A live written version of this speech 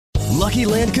Lucky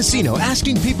Land Casino,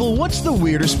 asking people, what's the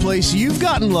weirdest place you've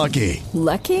gotten lucky?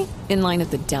 Lucky? In line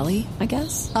at the deli, I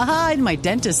guess? Aha, in my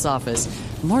dentist's office.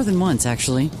 More than once,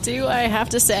 actually. Do I have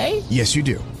to say? Yes, you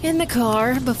do. In the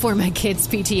car before my kids'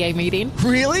 PTA meeting.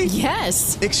 Really?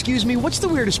 Yes. Excuse me, what's the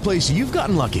weirdest place you've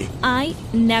gotten lucky? I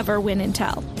never win and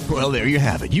tell. Well, there you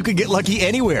have it. You can get lucky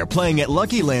anywhere, playing at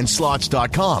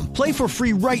LuckyLandSlots.com. Play for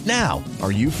free right now.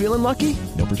 Are you feeling lucky?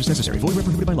 No purchase necessary. Void where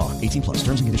prohibited by law. 18 plus.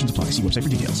 Terms and conditions apply. See website for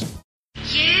details.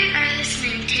 You are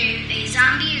listening to a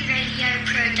zombie radio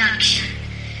production.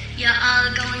 You're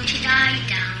all going to die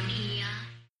down here.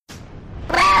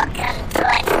 Welcome to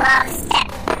a 12-step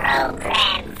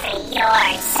program for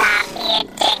your zombie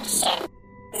addiction.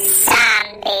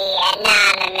 Zombie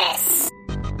Anonymous.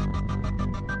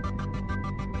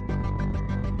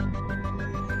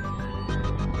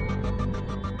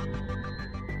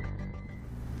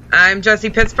 I'm Jesse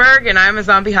Pittsburgh, and I'm a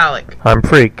zombie-holic. I'm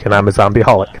Freak, and I'm a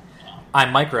zombie-holic.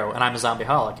 I'm Micro, and I'm a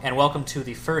zombie-holic. And welcome to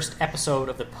the first episode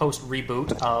of the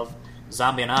post-reboot of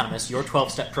Zombie Anonymous, your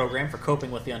 12-step program for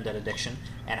coping with the undead addiction.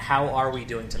 And how are we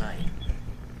doing tonight?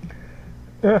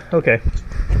 Okay.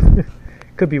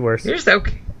 Could be worse. You're so...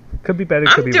 Could be better,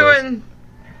 could be worse.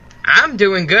 I'm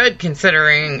doing good,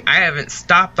 considering I haven't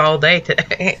stopped all day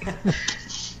today.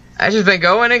 I've just been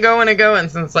going and going and going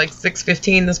since like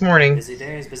 6:15 this morning. Busy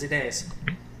days, busy days.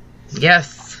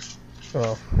 Yes.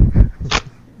 Well,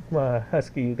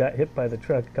 Husky, you got hit by the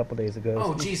truck a couple days ago.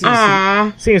 Oh, Jesus.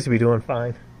 Seems to be doing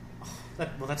fine.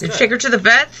 That's Did you good. take her to the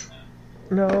vet?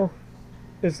 No.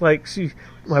 It's like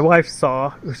my wife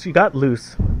she got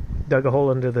loose, dug a hole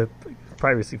under the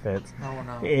privacy fence. Oh,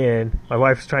 no. And my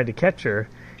wife was trying to catch her,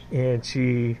 and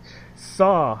she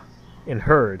saw and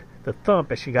heard the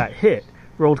thump as she got hit,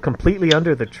 rolled completely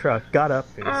under the truck, got up,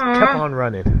 and just kept on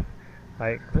running.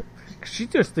 She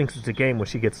just thinks it's a game when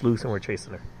she gets loose and we're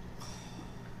chasing her.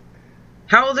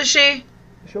 How old is she?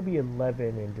 She'll be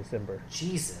 11 in December.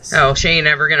 Jesus. Oh, she ain't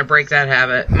ever gonna break that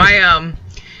habit.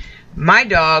 My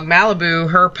dog Malibu,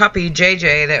 her puppy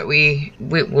JJ, that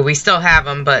we still have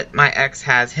him, but my ex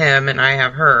has him and I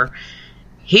have her.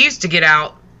 He used to get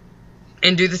out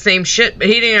and do the same shit, but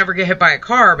he didn't ever get hit by a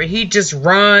car. But he'd just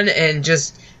run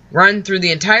through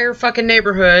the entire fucking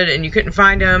neighborhood, and you couldn't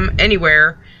find him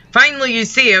anywhere. Finally, you'd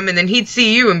see him, and then he'd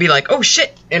see you and be like, "Oh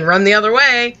shit," and run the other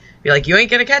way. Be like, "You ain't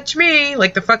gonna catch me,"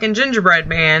 like the fucking gingerbread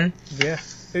man. Yeah.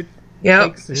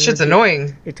 Yep, shit's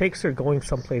annoying. It takes her going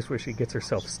someplace where she gets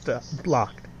herself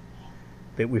blocked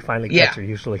that we finally catch her,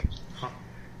 usually.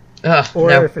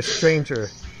 Or if a stranger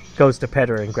goes to pet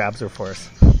her and grabs her for us.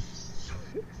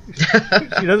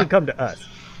 She doesn't come to us.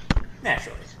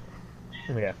 Naturally.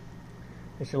 Yeah.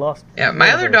 And she lost... Yeah,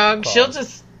 my other dog, she'll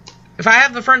just... If I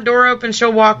have the front door open,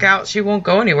 she'll walk out. She won't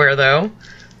go anywhere, though.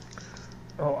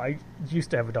 Oh, I used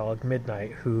to have a dog,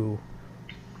 Midnight, who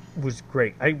was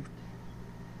great.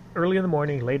 Early in the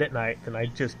morning, late at night, and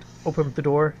I'd just open up the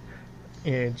door,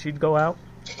 and she'd go out,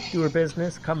 do her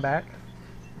business, come back,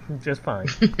 just fine.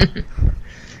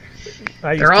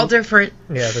 They're all different.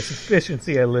 Yeah, the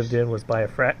efficiency I lived in was by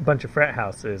a bunch of frat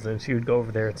houses, and she would go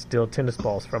over there and steal tennis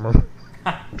balls from them.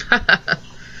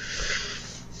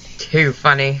 Too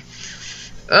funny.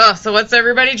 So what's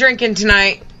everybody drinking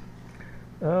tonight?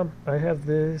 I have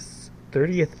this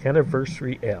 30th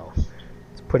anniversary ale.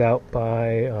 It's put out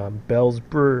by Bell's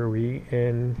Brewery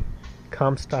in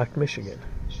Comstock, Michigan.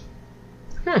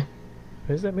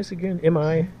 Is that Michigan? Am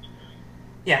I?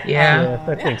 Yeah.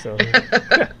 I think so.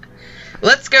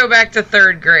 Let's go back to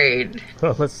 3rd grade.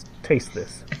 Well, let's taste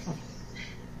this.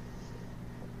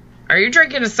 Are you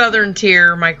drinking a Southern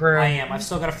Tier, Micro? I am. I've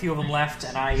still got a few of them left,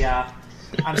 and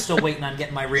I'm still waiting on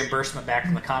getting my reimbursement back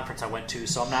from the conference I went to,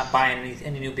 so I'm not buying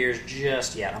any new beers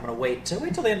just yet. I'm going to wait till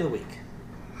the end of the week.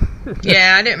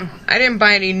 Yeah, I didn't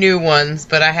buy any new ones,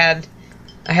 but I had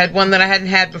one that I hadn't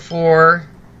had before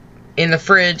in the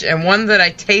fridge, and one that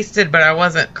I tasted but I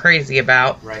wasn't crazy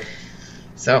about. Right.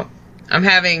 So I'm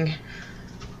having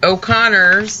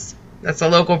O'Connor's. That's a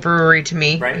local brewery to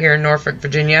me here in Norfolk,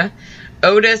 Virginia.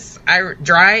 Otis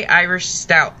Dry Irish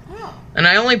Stout. Oh. And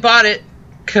I only bought it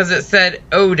because it said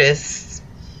Otis.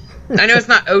 I know it's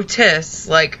not Otis,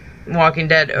 like Walking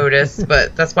Dead Otis,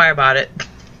 but that's why I bought it.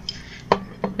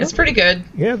 It's pretty good.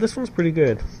 Yeah, this one's pretty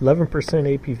good. 11%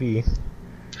 APV.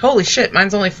 Holy shit,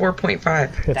 mine's only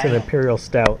 4.5. It's an Imperial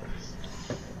Stout.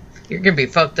 You're going to be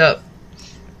fucked up.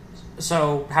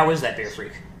 So, how is that, Beer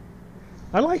Freak?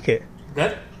 I like it.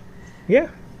 Good? Yeah.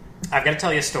 I've got to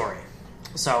tell you a story.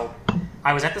 So,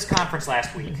 I was at this conference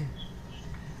last week,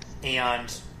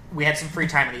 and we had some free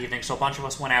time in the evening, so a bunch of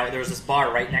us went out. There was this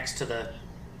bar right next to the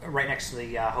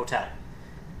hotel.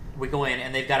 we go in,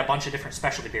 and they've got a bunch of different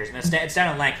specialty beers. And it's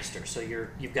down in Lancaster, so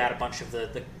you've got a bunch of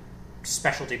the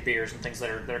specialty beers and things that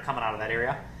are coming out of that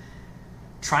area.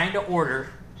 Trying to order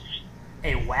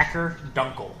a Whacker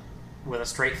Dunkel with a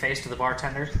straight face to the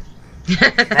bartender,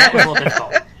 that was a little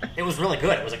difficult. It was really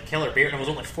good. It was a killer beer, and it was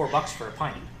only $4 for a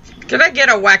pint. Can I get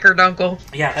a Whacker Dunkel?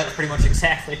 Yeah, that was pretty much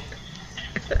exactly.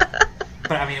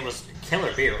 But I mean, it was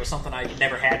killer beer. It was something I'd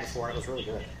never had before, and it was really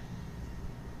good.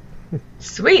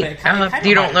 Sweet.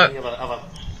 You don't know of a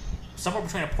somewhere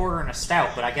between a porter and a stout,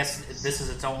 but I guess this is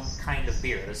its own kind of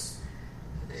beer.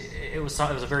 It was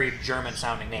a very German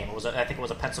sounding name. I think it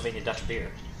was a Pennsylvania Dutch beer.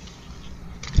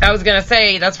 I was gonna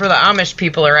say that's where the Amish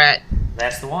people are at.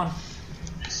 That's the one.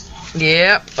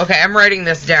 Yep. Okay, I'm writing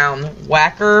this down.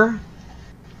 Whacker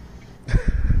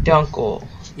Dunkel.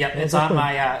 Yep, it's on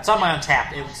my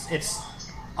Untapped. It's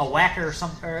a Whacker it's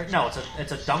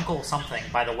a Dunkel something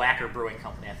by the Whacker Brewing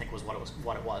Company. I think was what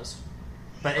it was.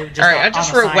 But it just all right. I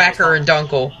just wrote Whacker and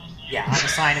Dunkel. Yeah, on the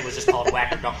sign it was just called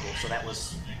Whacker Dunkel. So that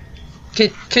was.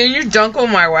 Can you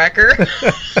Dunkel my Whacker?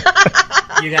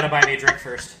 You gotta buy me a drink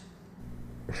first.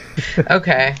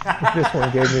 Okay. This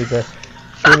one gave me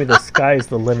the sky's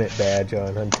the limit badge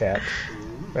on Untapped.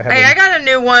 Hey, I got a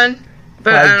new one,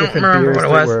 but I don't remember what it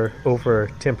was. Were over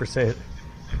 10%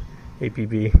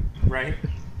 ABV. Right.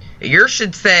 Yours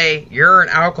should say you're an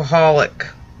alcoholic.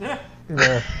 Yeah.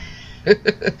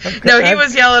 No, he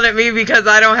was yelling at me because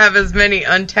I don't have as many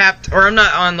Untapped, or I'm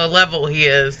not on the level he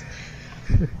is.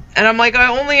 And I'm like,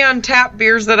 I only untap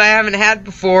beers that I haven't had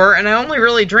before, and I only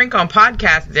really drink on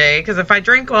podcast day, because if I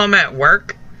drink while I'm at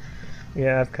work,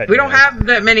 yeah, I've cut we don't have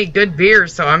that many good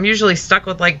beers, so I'm usually stuck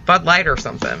with, like, Bud Light or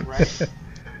something. Right.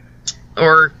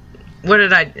 Or,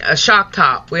 a Shock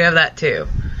Top. We have that, too.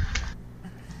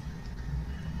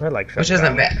 I like Shock Top. Which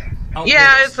isn't bad. Oh,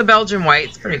 yeah, it's the Belgian white.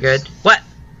 It's pretty good. What?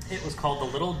 It was called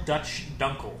the Little Dutch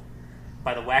Dunkel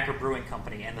by the Whacker Brewing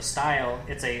Company, and the style,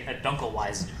 it's a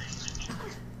Dunkelweizen.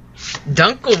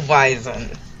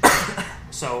 Dunkelweizen.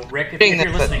 So, Rick, if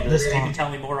you're listening to this, if you can tell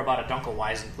me more about a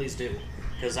Dunkelweizen, please do.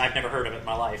 Because I've never heard of it in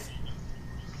my life.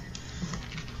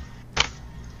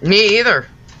 Me either.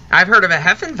 I've heard of a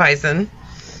Hefeweizen.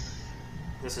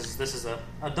 This is a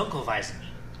Dunkelweizen.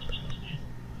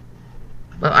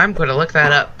 Well, I'm going to look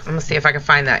that up. I'm going to see if I can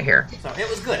find that here. So, it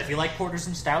was good. If you like porters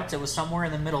and stouts, it was somewhere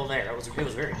in the middle there. It was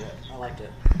very good. I liked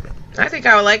it. I think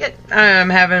I would like it.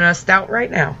 I'm having a stout right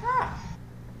now. Ah.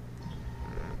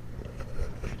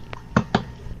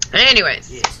 Anyways,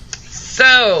 Yes.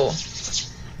 so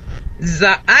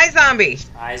iZombie.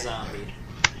 iZombie.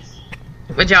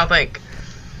 What y'all think?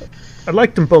 I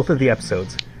liked them both of the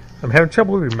episodes. I'm having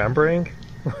trouble remembering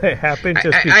what happened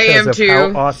just because of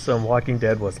how awesome Walking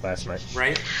Dead was last night.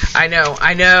 Right? I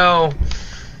know.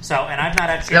 So, and I've not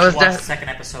had a chance to watch the second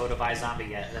episode of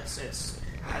iZombie yet.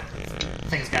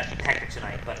 Things got hectic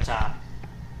tonight, but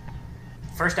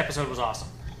first episode was awesome.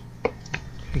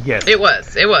 Yes. It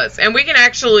was. And we can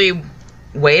actually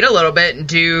wait a little bit and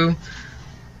do,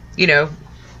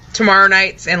 tomorrow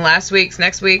night's and last week's,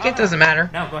 next week. It doesn't matter.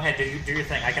 No, go ahead. Do your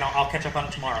thing. I'll catch up on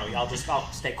it tomorrow. I'll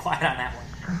stay quiet on that one.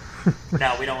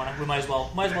 No, we don't want to. We might as well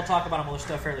talk about them while they're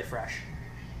still fairly fresh.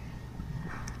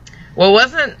 Well,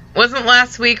 wasn't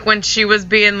last week when she was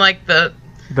being like the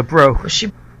bro? Was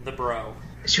she the bro?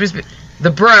 She was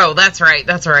the bro. That's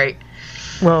right.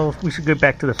 Well, we should go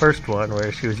back to the first one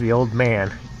where she was the old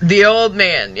man. The old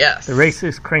man, yes. The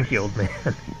racist, cranky old man.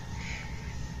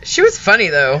 She was funny,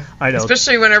 though. I know.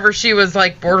 Especially whenever she was,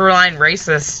 like, borderline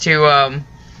racist to,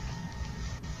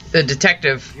 the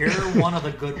detective. You're one of the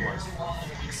good ones.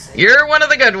 You're one of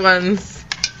the good ones.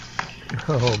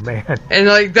 Oh, man. And,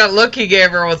 like, that look he gave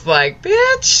her was like,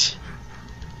 bitch.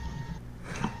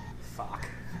 Fuck.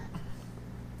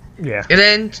 Yeah. And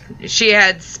then she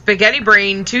had Spaghetti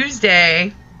Brain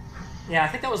Tuesday. Yeah, I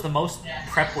think that was the most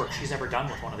prep work she's ever done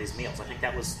with one of these meals. I think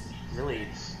that was really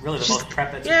the most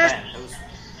prep it's been. It was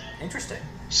interesting.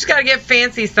 She's got to get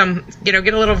fancy get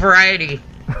a little variety.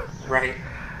 Right.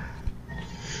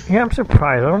 Yeah, I'm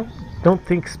surprised. I don't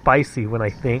think spicy when I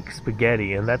think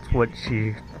spaghetti, and that's what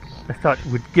I thought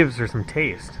gives her some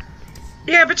taste.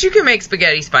 Yeah, but you can make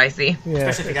spaghetti spicy. Yeah,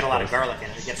 especially if you got a lot of garlic in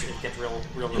it. It gets real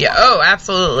yeah,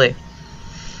 absolutely.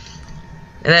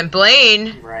 And then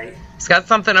Blaine... Right. He's got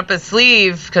something up his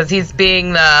sleeve because he's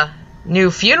being the new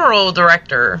funeral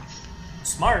director.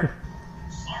 Smart.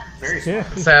 Very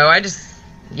smart. So it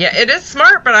is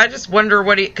smart, but I just wonder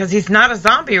because he's not a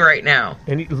zombie right now.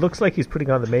 And he looks like he's putting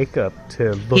on the makeup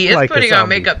to look like a zombie. He is putting on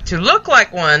makeup to look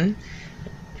like one,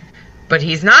 but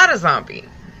he's not a zombie.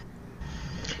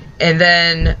 And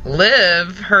then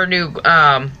Liv, her new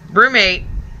roommate,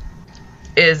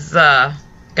 is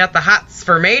got the hots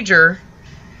for Major,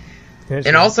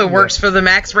 and also works for the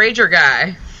Max Rager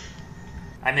guy.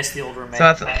 I miss the old roommate.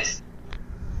 So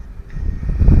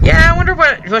yeah, I wonder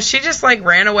what she just like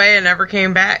ran away and never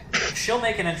came back. She'll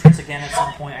make an entrance again at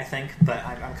some point, I think, but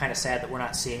I'm kind of sad that we're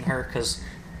not seeing her because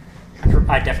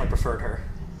I definitely preferred her.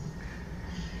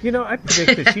 You know, I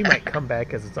predict that she might come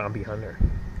back as a zombie hunter.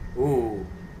 Ooh,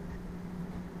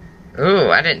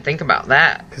 I didn't think about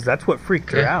that. Because that's what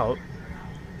freaked her out.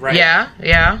 Right.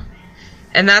 Yeah.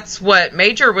 And that's what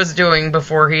Major was doing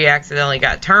before he accidentally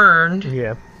got turned.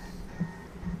 Yeah.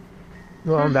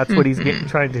 Well, and that's what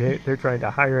they're trying to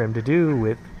hire him to do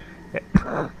with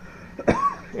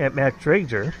at Max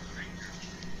Rager.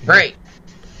 Right.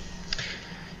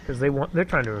 Because they're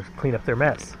trying to clean up their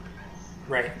mess.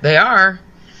 Right. They are.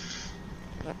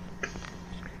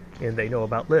 And they know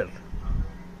about Liv.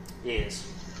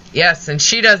 Yes. Yes, and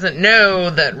she doesn't know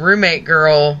that roommate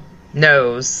girl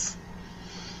knows.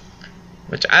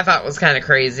 Which I thought was kind of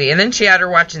crazy. And then she had her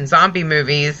watching zombie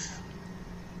movies.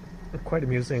 Quite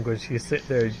amusing when she's sitting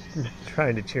there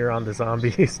trying to cheer on the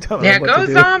zombies. Telling Yeah, them what go to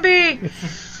do. zombie!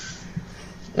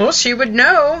 Well, she would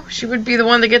know. She would be the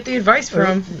one to get the advice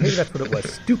from. Maybe that's what it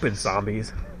was. Stupid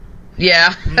zombies.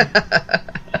 Yeah.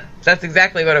 That's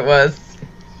exactly what it was.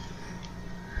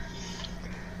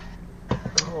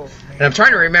 Oh, man. And I'm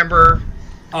trying to remember.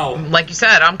 Oh, Like you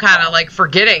said, I'm kind of like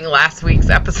forgetting last week's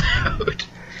episode.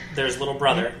 there's little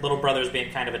brother. Little brother's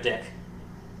being kind of a dick.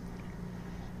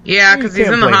 Yeah, because he's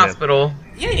in the hospital.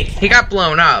 Yeah, you can. He got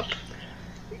blown up.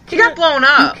 He got blown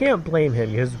up. You can't blame him.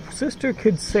 His sister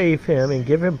could save him and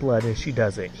give him blood, and she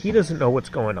doesn't. He doesn't know what's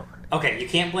going on. Okay, you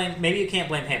can't blame. Maybe you can't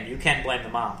blame him. You can blame the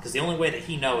mom because the only way that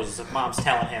he knows is if mom's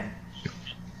telling him.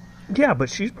 Yeah, but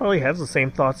she probably has the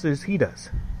same thoughts as he does.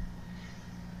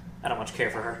 I don't much care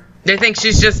for her. They think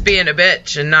she's just being a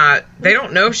bitch and not... They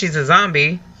don't know she's a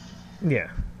zombie. Yeah.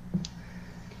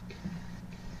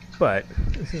 But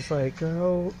it's just like,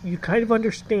 oh, you kind of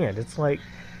understand. It's like,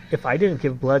 if I didn't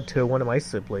give blood to one of my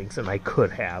siblings, and I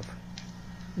could have,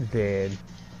 then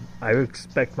I would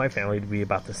expect my family to be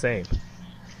about the same.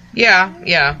 Yeah.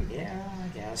 Yeah, I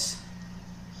guess.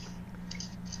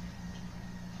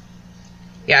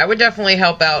 Yeah, I would definitely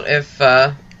help out if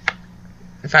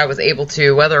I was able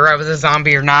to, whether I was a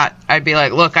zombie or not. I'd be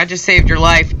like, look, I just saved your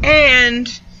life, and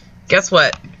guess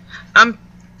what? I'm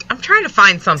trying to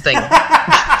find something.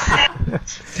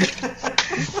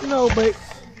 No, but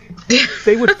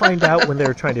they would find out when they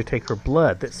were trying to take her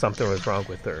blood that something was wrong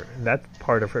with her, and that's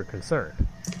part of her concern.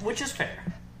 Which is fair.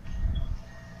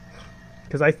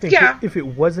 Because I think if it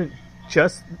was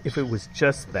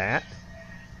just that,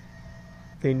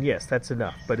 then yes, that's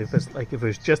enough. But if it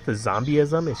was just the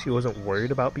zombieism and she wasn't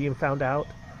worried about being found out,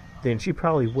 then she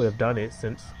probably would have done it,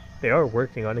 since they are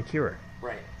working on a cure.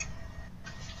 Right.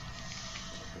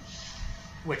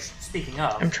 Which, speaking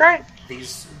of, I'm trying.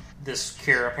 This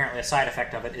cure, apparently a side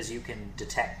effect of it is you can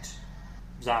detect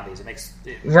zombies. It gives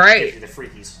you the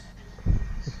freakies.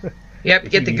 Yep,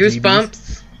 get the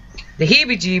goosebumps, the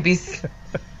heebie-jeebies.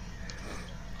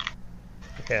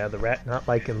 Yeah, the rat not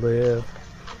liking Liv.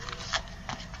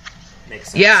 Makes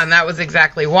sense. Yeah, and that was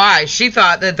exactly why. She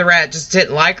thought that the rat just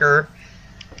didn't like her.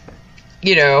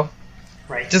 You know.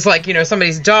 Right. Just like,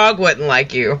 somebody's dog wouldn't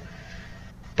like you.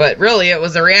 But really, it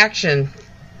was a reaction.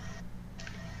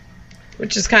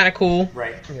 Which is kind of cool.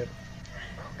 Right. Yep.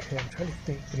 Okay, I'm trying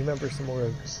to remember some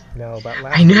more now about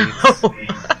last I know.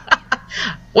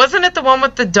 Wasn't it the one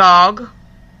with the dog?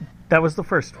 That was the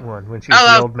first one, when she was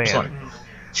the old man. Sorry.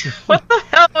 What the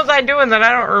hell was I doing that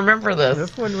I don't remember this?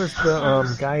 This one was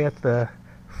the guy at the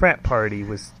frat party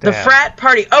was stabbed. The frat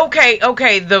party.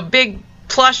 Okay. The big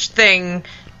plush thing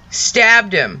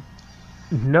stabbed him.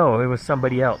 No, it was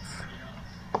somebody else.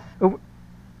 Oh,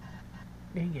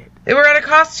 dang it. They were at a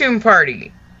costume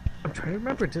party. I'm trying to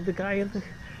remember. Did the guy in the...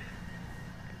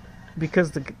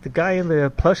 Because the guy in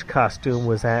the plush costume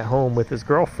was at home with his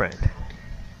girlfriend.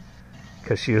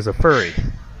 Because she was a furry.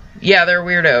 Yeah, they're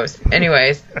weirdos.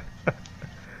 Anyways.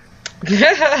 Look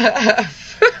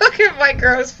at my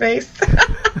gross face.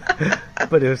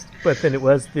 But then it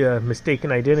was the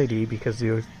mistaken identity, because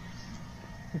the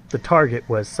target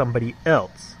was somebody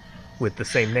else with the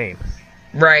same name.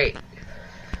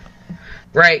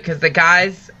 Right, because the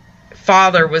guy's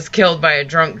father was killed by a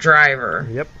drunk driver.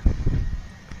 Yep.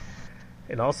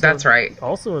 And also, that's right.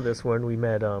 Also in this one, we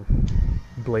met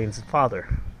Blaine's father.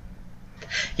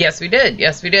 Yes, we did.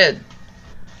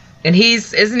 And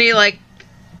isn't he like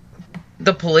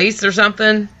the police or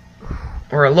something?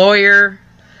 Or a lawyer?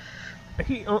 I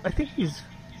think he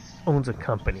owns a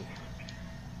company.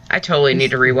 I totally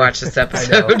need to rewatch this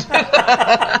episode.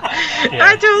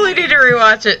 I totally need to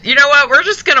rewatch it. You know what? We're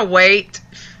just going to wait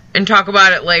and talk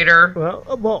about it later.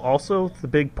 Well, also the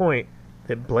big point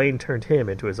that Blaine turned him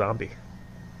into a zombie.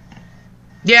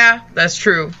 Yeah, that's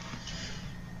true.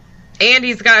 And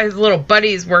he's got his little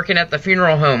buddies working at the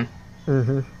funeral home.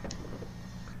 Mm-hmm.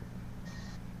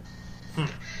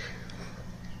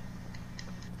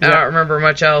 I don't remember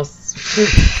much else.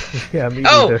 Yeah, me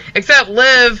neither. Except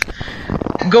Liv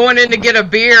going in to get a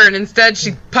beer, and instead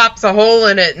she pops a hole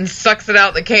in it and sucks it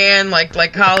out the can like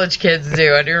college kids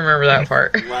do. I do remember that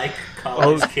part. Like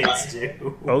college kids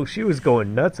do. Oh, she was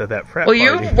going nuts at that frat Well,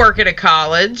 party. you work at a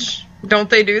college. Don't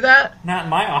they do that? Not in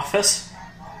my office.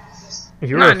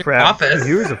 You were a frat.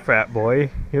 He was a frat boy.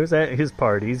 He was at his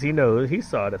parties. He knows. He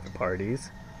saw it at the parties.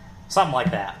 Something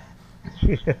like that.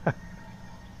 Yeah.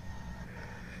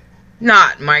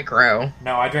 Not micro.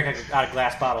 No, I drink out of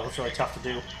glass bottle. It's really tough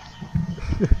to do.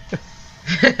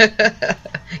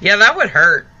 Yeah, that would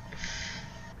hurt.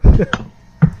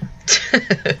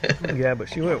 Yeah, but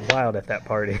she went wild at that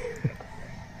party.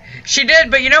 She did,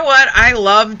 but you know what? I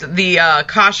loved the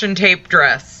caution tape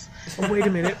dress. Oh, wait a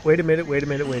minute.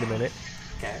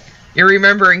 Okay. You're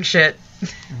remembering shit.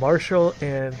 Marshall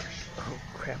and... Oh,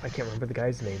 crap, I can't remember the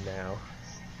guy's name now.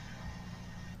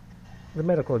 The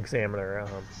medical examiner.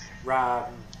 Rob.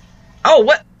 Oh,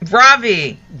 what?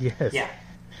 Ravi. Yes. Yeah.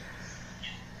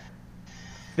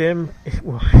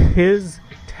 His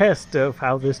test of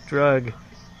how this drug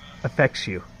affects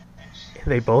you.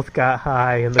 They both got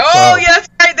high in the club. Oh, yes,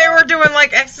 right. They were doing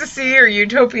like ecstasy or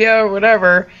utopia or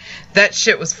whatever. That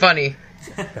shit was funny.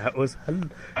 That was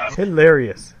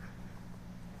hilarious.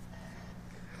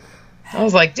 I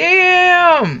was like,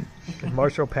 damn. And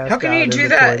Marshall passed out. How can you do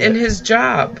that in his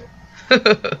job?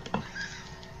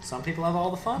 Some people have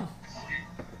all the fun.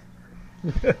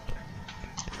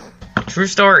 True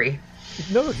story.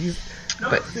 No, you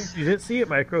didn't see it,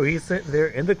 Micro. He's sitting there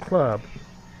in the club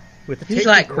with the tape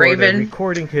like recorder Raven.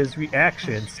 recording his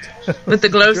reactions with the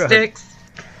glow drugs. sticks.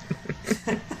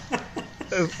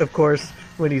 Of course,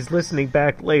 when he's listening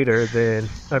back later, then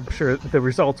I'm sure the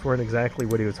results weren't exactly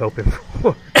what he was hoping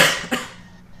for.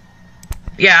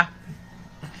 Yeah.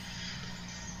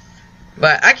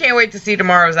 But I can't wait to see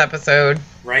tomorrow's episode.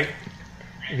 Right?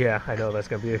 Yeah, I know. That's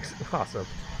going to be awesome.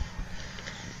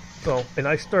 So, and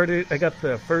I got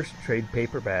the first trade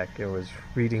paperback and was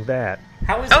reading that.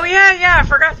 How is Oh, yeah, I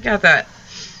forgot you got that.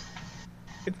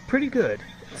 It's pretty good.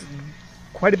 It's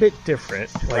quite a bit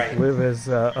different. Like, Right. Liv is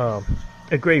a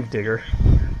gravedigger.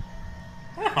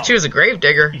 Oh. She was a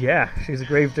gravedigger. Yeah, she's a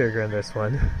gravedigger in this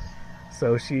one.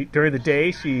 So during the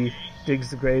day, she digs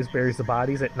the graves, buries the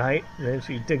bodies. At night, and then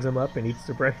she digs them up and eats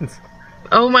the brains.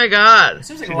 Oh my god. It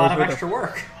seems like She a lot knows of where the- extra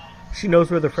work. She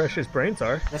knows where the freshest brains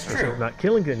are. That's so true. she's not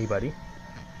killing anybody.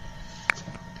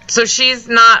 So she's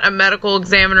not a medical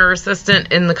examiner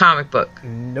assistant in the comic book.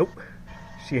 Nope.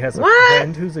 She has a What?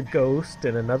 friend who's a ghost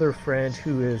and another friend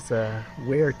who is a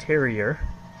were-terrier.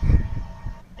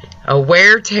 A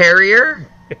were-terrier?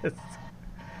 Yes.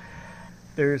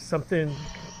 There's something...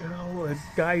 a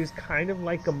guy who's kind of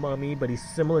like a mummy, but he's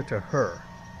similar to her.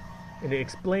 And it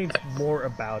explains more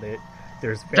about it.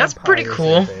 There's vampires That's pretty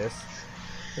cool. in this.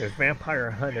 There's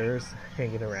vampire hunters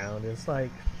hanging around. It's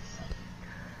like...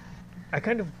 I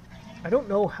don't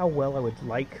know how well I would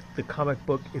like the comic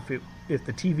book if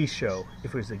the TV show,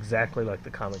 if it was exactly like the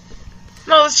comic book.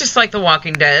 Well, it's just like The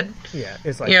Walking Dead. Yeah,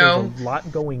 it's like You know. there's a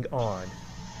lot going on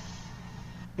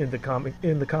in the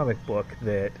comic book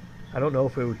that I don't know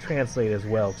if it would translate as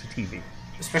well to TV.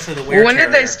 Especially the Well, weird when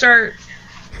did they start...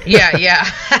 Yeah.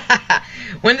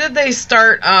 When did they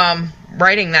start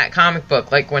writing that comic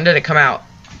book? Like, when did it come out?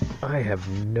 I have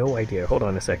no idea. Hold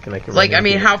on a second. Like, I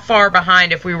mean, how far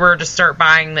behind, if we were to start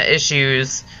buying the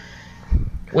issues,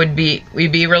 we'd be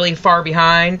really far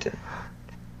behind?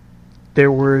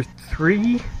 There were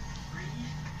 3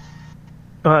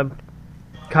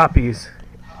 copies,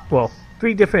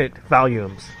 3 different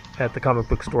volumes at the comic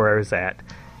book store I was at,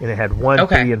 and it had 1,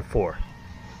 Okay. 3, and 4.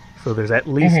 So there's at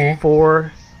least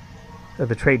 4 of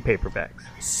the trade paperbacks.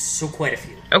 So quite a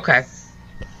few. Okay.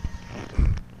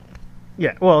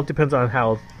 Yeah, well, it depends on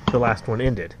how the last one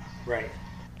ended. Right.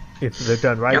 If they're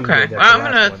done writing Okay. it at Well, the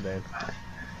I'm last gonna- one, then.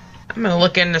 I'm going to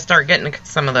look in to start getting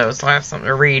some of those, so I have something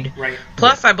to read. Right.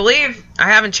 Plus, I believe, I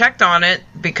haven't checked on it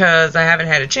because I haven't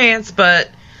had a chance, but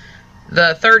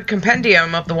the 3rd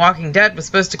compendium of The Walking Dead was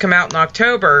supposed to come out in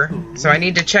October, so I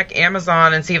need to check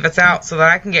Amazon and see if it's out so that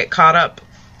I can get caught up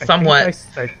somewhat.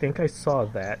 I think I saw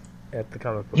that at the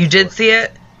comic book You did store. see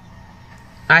it?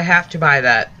 I have to buy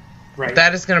that. Right.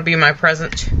 That is going to be my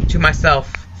present to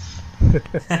myself.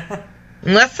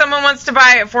 Unless someone wants to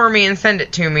buy it for me and send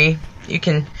it to me, you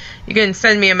can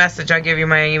send me a message. I'll give you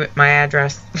my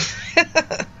address.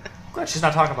 Glad she's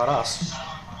not talking about us.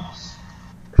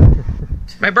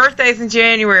 My birthday's in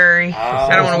January.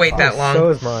 I don't want to wait that long. So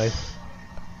is mine.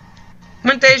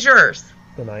 What day's yours?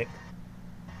 The 9th.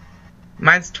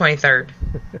 Mine's 23rd.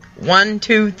 1,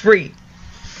 2, 3.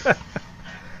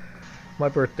 My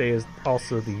birthday is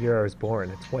also the year I was born.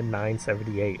 It's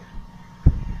 1978.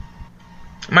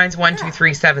 Mine's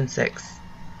 12376.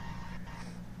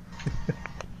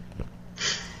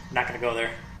 Not gonna go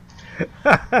there.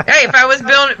 Hey, if I was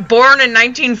born in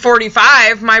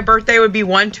 1945, my birthday would be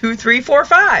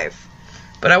 12345.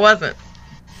 But I wasn't.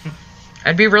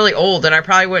 I'd be really old, and I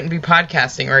probably wouldn't be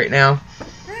podcasting right now.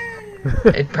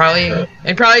 It'd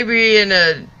probably be in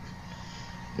a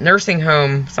nursing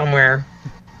home somewhere.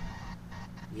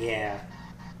 Yeah.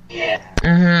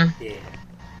 Mm-hmm.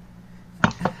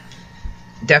 Yeah.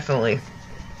 Definitely.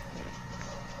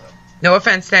 No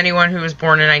offense to anyone who was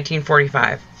born in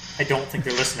 1945. I don't think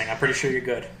they're listening. I'm pretty sure you're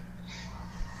good.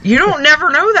 You don't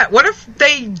never know that. What if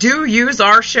they do use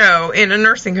our show in a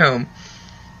nursing home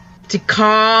to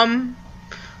calm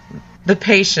the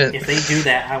patients? If they do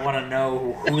that, I want to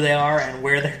know who they are and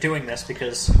where they're doing this,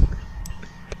 because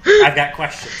I've got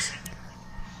questions.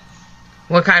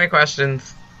 What kind of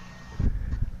questions?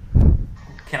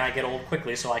 Can I get old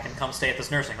quickly so I can come stay at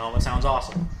this nursing home? It sounds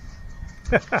awesome.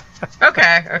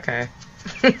 Okay.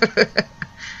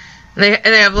 They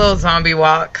have little zombie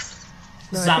walks.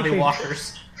 Zombie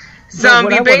walkers.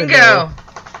 Zombie bingo.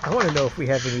 I want to know if we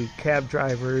have any cab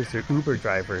drivers or Uber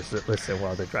drivers that listen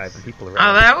while they're driving people around.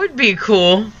 Oh, that would be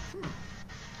cool.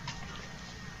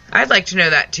 I'd like to know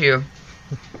that too.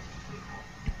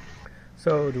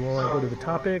 So, do we want to go to the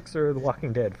topics or The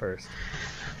Walking Dead first?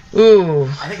 Ooh.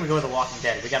 I think we go with The Walking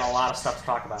Dead. We got a lot of stuff to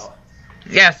talk about.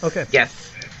 Yes. Okay.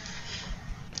 Yes.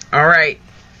 All right.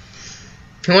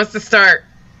 Who wants to start?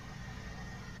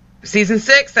 Season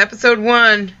 6, Episode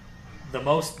 1. The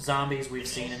most zombies we've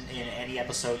seen in any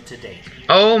episode to date.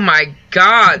 Oh my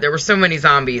God, there were so many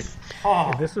zombies.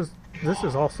 Oh. And this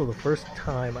is also the first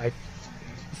time I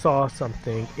saw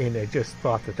something and I just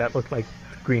thought that looked like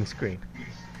green screen.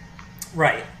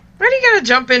 Right. Why do you gotta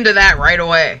jump into that right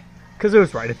away? Because it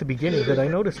was right at the beginning that I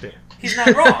noticed it. He's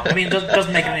not wrong. I mean, it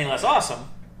doesn't make it any less awesome,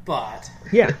 but...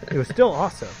 Yeah, it was still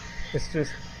awesome. It's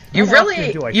just... You how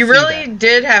often do I see really that?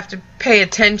 did have to pay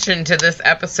attention to this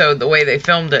episode the way they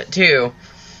filmed it too,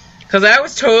 because I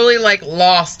was totally like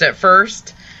lost at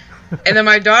first, and then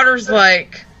my daughter's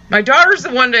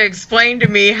the one to explain to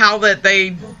me how that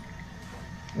they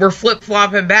were flip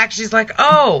flopping back. She's like,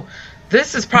 "Oh,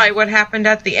 this is probably what happened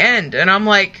at the end," and I'm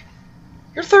like,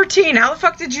 "You're 13. How the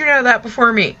fuck did you know that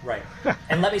before me?" Right.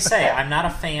 And let me say, I'm not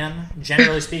a fan,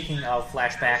 generally speaking, of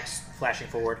flashbacks, flashing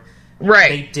forward. Right.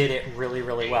 They did it really,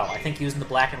 really well. I think using the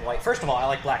black and white... First of all, I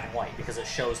like black and white because it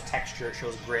shows texture, it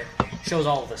shows grit, it shows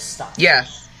all of this stuff.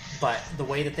 Yes. But the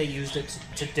way that they used it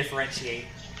to differentiate,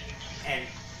 and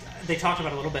they talked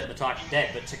about it a little bit in The Talking Dead,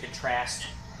 but to contrast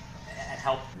and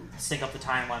help sync up the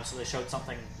timeline, so they showed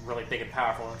something really big and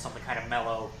powerful and something kind of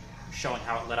mellow, showing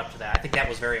how it led up to that. I think that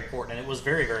was very important, and it was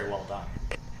very, very well done.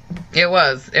 It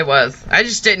was. I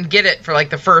just didn't get it for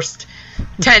like the first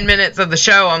 10 minutes of the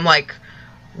show. I'm like,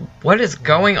 what is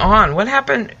going on? What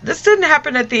happened? This didn't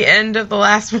happen at the end of the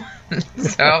last one.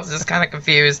 So I was just kind of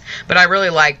confused. But I really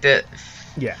liked it.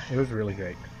 Yeah, it was really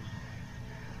great.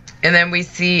 And then we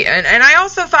see... And I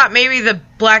also thought maybe the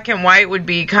black and white would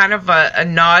be kind of a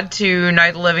nod to Night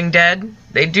of the Living Dead.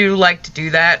 They do like to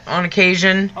do that on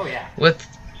occasion. Oh, yeah. With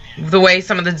the way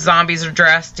some of the zombies are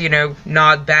dressed,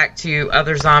 nod back to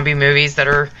other zombie movies that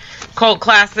are cult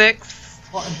classics.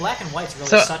 Well, and black and white's really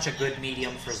such a good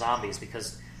medium for zombies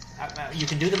because you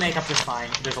can do the makeup just fine.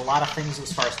 There's a lot of things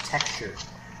as far as texture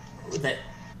that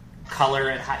color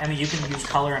and high... I mean, you can use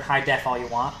color and high def all you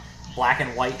want. Black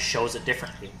and white shows it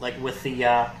differently. Like with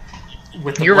the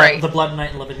Blood Night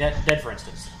and Living Dead, for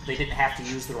instance, they didn't have to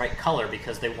use the right color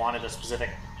because they wanted a specific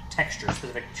texture, a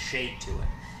specific shade to it,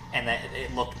 and that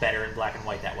it looked better in black and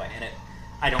white that way. And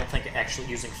I don't think actually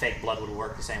using fake blood would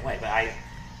work the same way. But I'm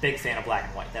big fan of black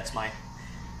and white. That's my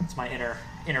inner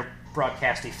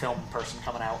broadcasty film person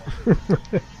coming out.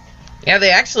 Yeah,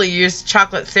 they actually used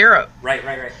chocolate syrup.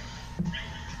 Right.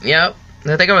 Yep.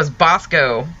 I think it was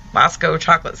Bosco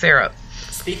chocolate syrup.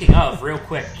 Speaking of, real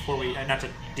quick, before we, not to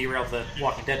derail the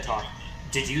Walking Dead talk,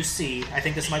 did you see, I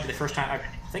think this might be the first time, I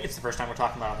think it's the first time we're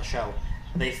talking about it on the show,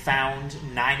 they found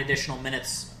 9 additional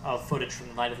minutes of footage from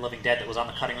the Night of the Living Dead that was on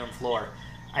the cutting room floor.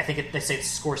 I think they say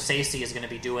Scorsese is going to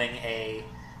be doing a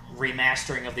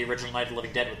remastering of the original Night of the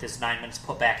Living Dead with this 9 minutes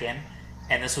put back in,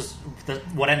 And this was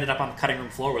what ended up on the cutting room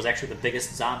floor was actually the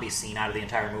biggest zombie scene out of the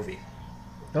entire movie.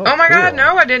 Oh my God,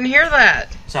 no, I didn't hear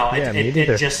that. So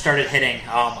it just started hitting.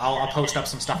 I'll post up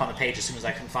some stuff on the page as soon as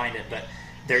I can find it. But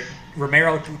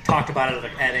Romero talked about it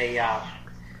at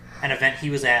an event he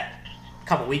was at a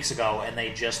couple weeks ago, and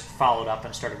they just followed up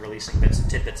and started releasing bits and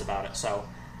tidbits about it. So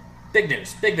big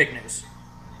news, big news.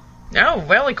 Oh,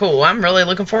 really cool. I'm really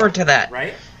looking forward to that.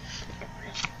 Right?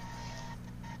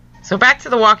 So back to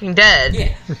The Walking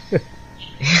Dead.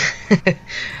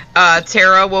 Yeah.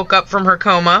 Tara woke up from her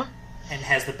coma. And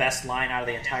has the best line out of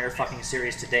the entire fucking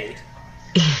series to date.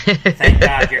 Thank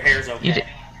God your hair's okay.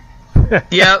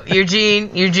 Yep,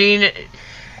 Eugene.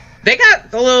 They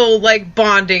got a little, like,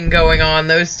 bonding going on,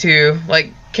 those two.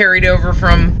 Like, carried over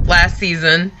from last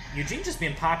season. Eugene just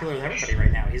being popular with everybody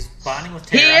right now. He's bonding with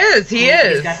Tara. He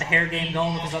is. He's got the hair game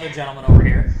going with his other gentleman over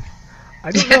here.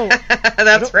 I don't know.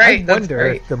 That's right. I wonder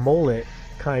if the mullet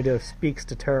kind of speaks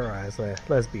to Tara as a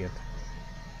lesbian.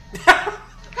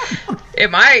 It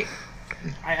might.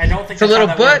 I don't think it's a little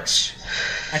butch.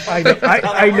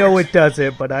 I know it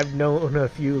doesn't, but I've known a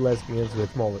few lesbians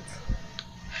with mullets.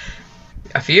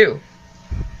 A few.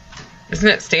 Isn't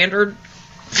it standard?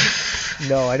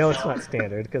 No, I know it's not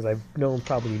standard because I've known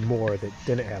probably more that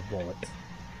didn't have mullets.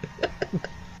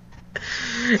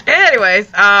 Anyways,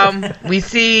 we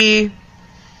see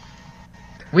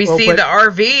the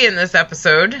RV in this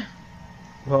episode.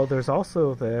 Well, there's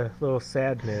also the little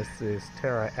sadness is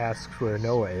Tara asks where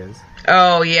Noah is.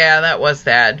 Oh, yeah, that was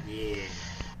sad. Yeah.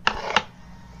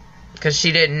 Because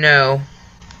she didn't know.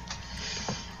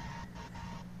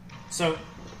 So,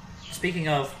 speaking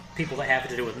of people that have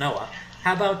to do with Noah,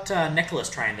 how about Nicholas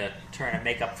trying to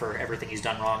make up for everything he's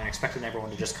done wrong and expecting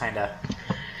everyone to just kind of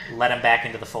let him back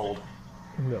into the fold?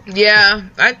 No. Yeah,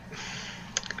 I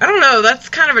don't know. That's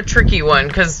kind of a tricky one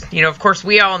because, of course,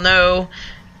 we all know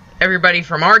everybody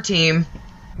from our team,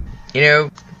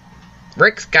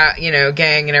 Rick's got,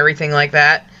 gang and everything like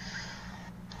that.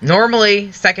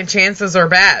 Normally, second chances are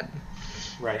bad.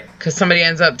 Right. Because somebody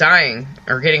ends up dying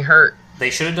or getting hurt. They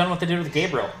should have done what they did with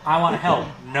Gabriel. I want help.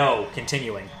 No,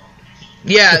 continuing.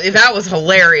 Yeah, that was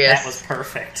hilarious. That was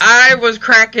perfect. I was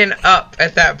cracking up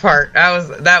at that part.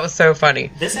 That was so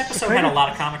funny. This episode had a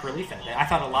lot of comic relief in it. I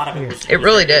thought a lot of it was... It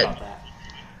really did. About that.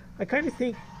 I kind of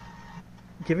think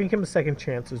giving him a second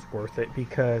chance is worth it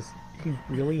because he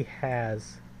really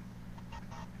has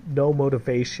no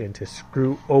motivation to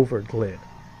screw over Glenn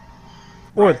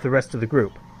or the rest of the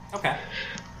group. Okay.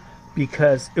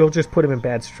 Because it'll just put him in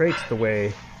bad straits the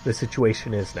way the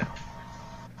situation is now.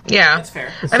 Yeah. That's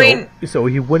fair. So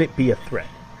he wouldn't be a threat.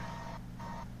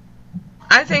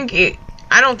 I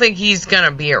don't think he's going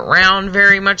to be around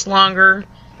very much longer.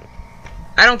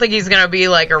 I don't think he's going to be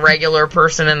like a regular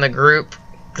person in the group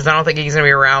because I don't think he's going to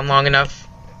be around long enough.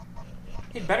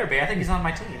 He better be. I think he's on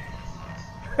my team.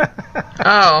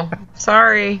 Oh,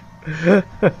 sorry.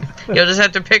 You'll just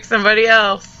have to pick somebody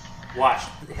else. Watch.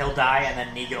 He'll die and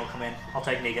then Negan will come in. I'll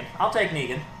take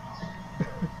Negan.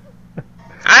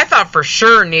 I thought for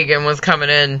sure Negan was coming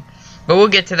in, but we'll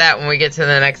get to that when we get to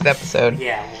the next episode.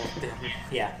 Yeah,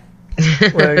 yeah.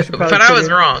 Well, but I was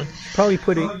wrong. Probably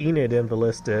put Enid in the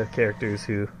list of characters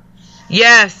who...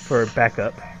 Yes. For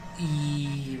backup.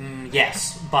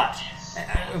 Yes, but...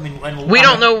 we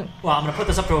don't know... Well, I'm going to put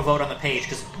this up to a vote on the page,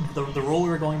 because the rule we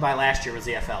were going by last year was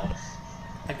the FL.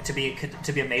 Like, to be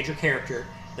a major character,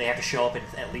 they have to show up in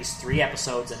at least 3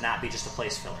 episodes and not be just a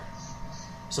place filler.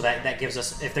 So that gives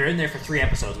us... If they're in there for 3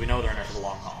 episodes, we know they're in there for the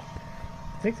long haul.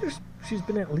 I think she's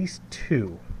been at least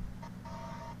 2.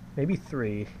 Maybe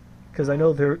 3. Because I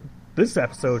know this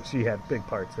episode she had big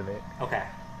parts in it. Okay.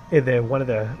 And then one of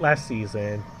the last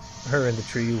season, her in the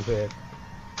tree with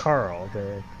Carl,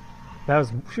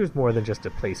 she was more than just a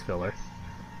place filler.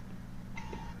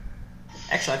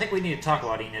 Actually, I think we need to talk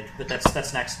about Enid, but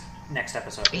that's next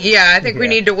episode. Yeah, I think we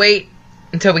need to wait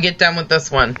until we get done with this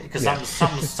one. Because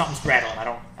something's rattling. I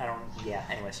don't. Yeah.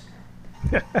 Anyways.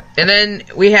 And then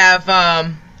we have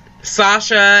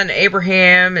Sasha and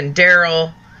Abraham and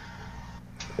Daryl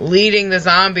leading the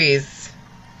zombies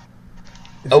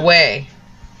away.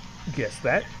 Yes,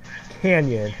 that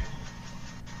canyon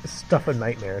is stuff of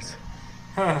nightmares.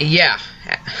 Yeah.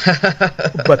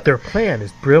 But their plan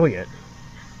is brilliant.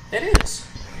 It is.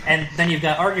 And then you've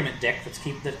got Argument Dick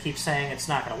that keeps saying it's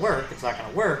not going to work, it's not going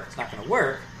to work, it's not going to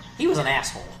work. He was an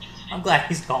asshole. I'm glad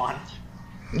he's gone.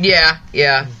 Yeah.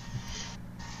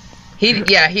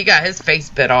 He got his face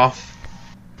bit off.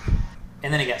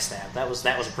 And then he got stabbed. That was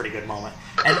a pretty good moment.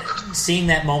 And seeing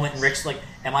that moment, Rick's like,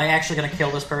 am I actually going to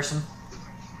kill this person?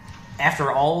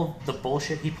 After all the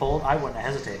bullshit he pulled, I wouldn't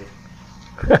have hesitated.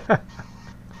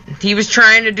 He was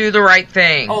trying to do the right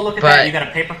thing. Oh, look at that. You got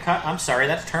a paper cut? I'm sorry,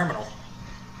 that's terminal.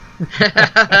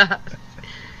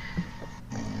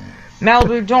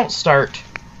 Malibu, don't start.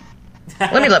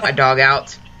 Let me let my dog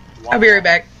out. I'll be right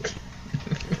back.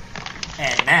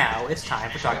 And now it's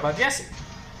time to talk about Jessie.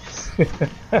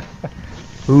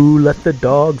 Who let the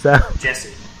dogs out?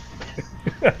 Jessie.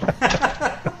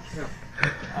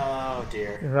 Oh,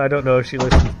 dear. I don't know if she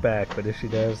listens back, but if she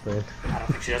does, then... I don't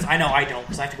think she does. I know I don't,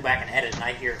 because I have to go back and edit, and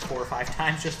I hear it 4 or 5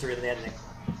 times just through the editing.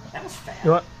 That was fast.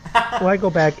 You know, well, I go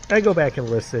back and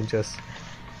listen just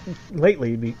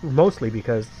lately, mostly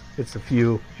because it's a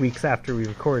few weeks after we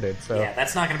recorded. So yeah,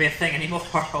 that's not going to be a thing anymore.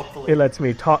 Hopefully, it lets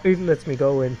me talk. It lets me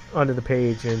go in onto the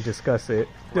page and discuss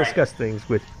things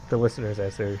with the listeners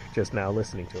as they're just now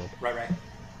listening to them. Right.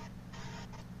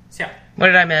 So, yeah. What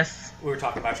did I miss? We were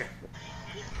talking about you.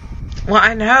 Well,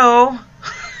 I know.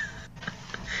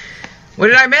 What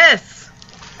did I miss?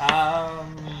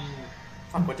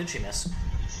 Fuck, what did she miss?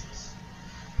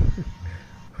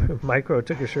 Micro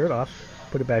took her shirt off,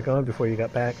 put it back on before you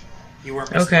got back. You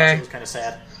weren't missing much. It was kind of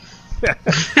sad.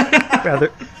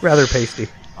 rather pasty.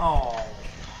 Oh,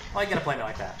 well, you gotta play me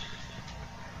like that.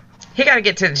 He gotta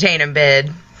get to the chain in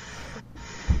bed.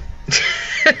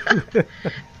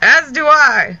 As do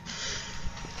I.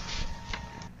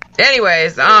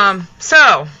 Anyways,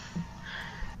 so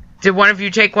did one of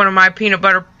you take one of my peanut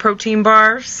butter protein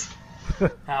bars? Oh,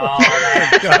 I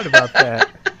forgot about that.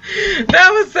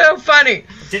 That was so funny.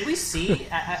 Did we see?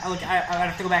 I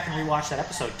have to go back and rewatch that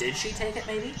episode. Did she take it?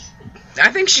 Maybe.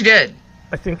 I think she did.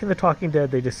 I think in The Talking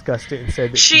Dead they discussed it and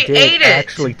said that she did ate it.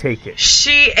 Actually take it.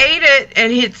 She ate it,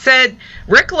 and he said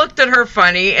Rick looked at her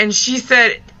funny, and she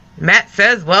said, "Matt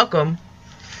says welcome."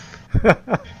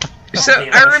 So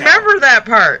I remember that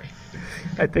part.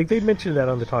 I think they mentioned that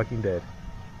on The Talking Dead,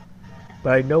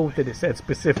 but I know that it said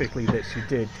specifically that she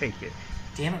did take it.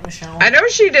 Damn it, Michelle! I know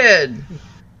she did.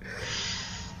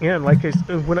 Yeah, and like I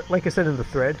said in the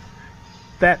thread,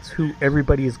 that's who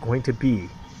everybody is going to be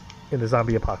in the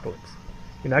zombie apocalypse.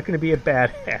 You're not going to be a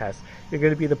badass. You're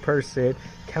going to be the person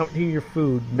counting your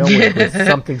food, knowing that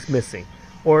something's missing,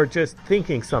 or just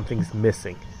thinking something's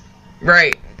missing.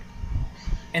 Right.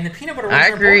 And the peanut butter. I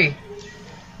agree.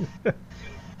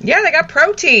 Yeah, they got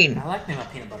protein. I like me my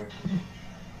peanut butter.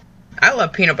 I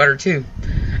love peanut butter too.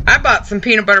 I bought some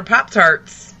peanut butter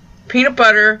Pop-Tarts. Peanut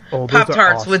butter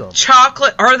Pop-Tarts awesome. with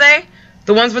chocolate. Are they?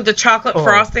 The ones with the chocolate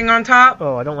frosting on top?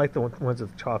 Oh, I don't like the ones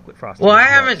with chocolate frosting. Well, I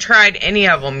haven't tried any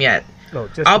of them yet. No,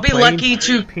 just I'll be lucky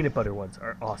to... Peanut butter ones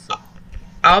are awesome.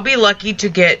 I'll be lucky to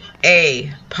get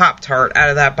a Pop-Tart out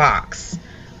of that box.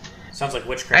 Sounds like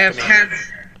witchcraft to me.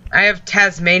 I have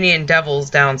Tasmanian devils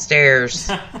downstairs.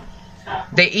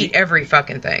 They eat every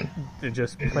fucking thing. They're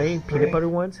just plain peanut butter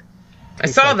ones. I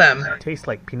saw them. Taste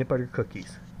like peanut butter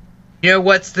cookies. You know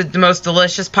what's the most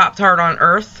delicious Pop-Tart on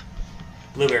earth?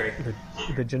 Blueberry.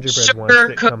 The gingerbread Sugar ones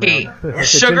that cookie. come out.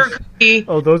 Sugar cookie.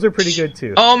 Oh, those are pretty good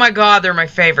too. Oh my god, they're my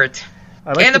favorite.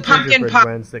 I like and the pumpkin pie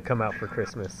ones that come out for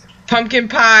Christmas. Pumpkin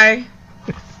pie.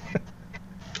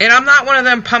 And I'm not one of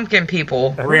them pumpkin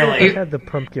people. Really? I had the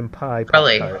pumpkin pie.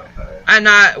 Really? I'm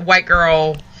not white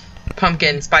girl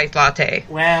pumpkin spice latte.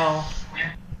 Well,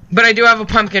 but I do have a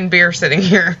pumpkin beer sitting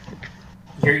here.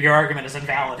 Your argument is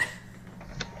invalid.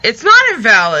 It's not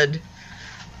invalid.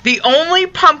 The only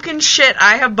pumpkin shit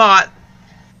I have bought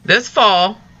this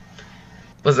fall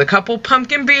was a couple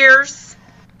pumpkin beers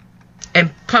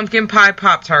and pumpkin pie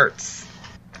Pop-Tarts.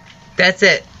 That's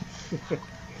it.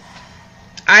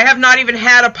 I have not even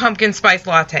had a pumpkin spice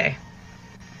latte.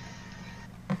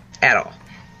 At all.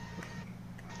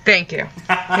 Thank you.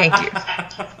 Thank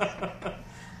you.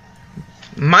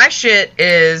 My shit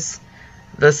is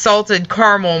the salted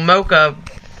caramel mocha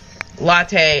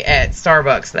latte at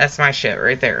Starbucks. That's my shit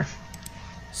right there.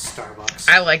 Starbucks.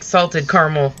 I like salted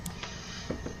caramel.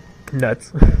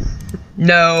 Nuts.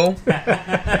 No.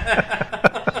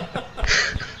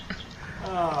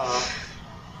 Oh.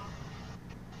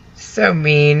 So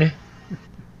mean.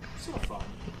 So fun.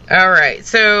 Alright,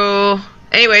 so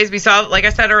anyways, we saw, like I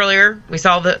said earlier, we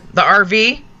saw the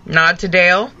RV, nod to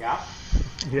Dale. Yeah.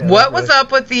 What was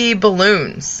up with the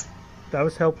balloons? That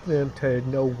was helping them to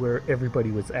know where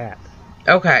everybody was at.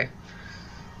 Okay.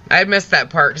 I missed that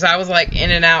part because I was like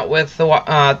in and out with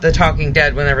the Talking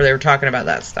Dead whenever they were talking about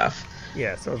that stuff.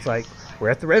 Yeah, so it's like, we're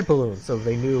at the red balloon, so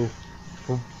they knew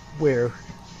where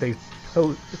they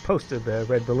posted the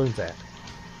red balloons at.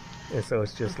 And so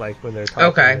it's just like when they're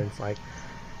talking, it's like...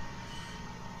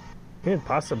 And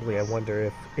possibly I wonder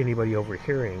if anybody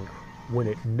overhearing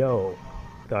wouldn't know.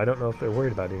 Though I don't know if they're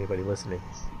worried about anybody listening.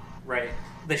 Right.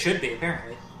 They should be,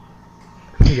 apparently.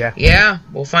 Yeah. Yeah,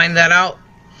 we'll find that out.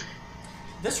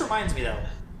 This reminds me, though.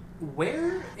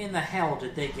 Where in the hell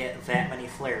did they get that many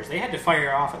flares? They had to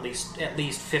fire off at least 50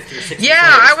 or 60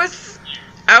 flares.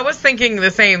 I was thinking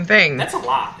the same thing. That's a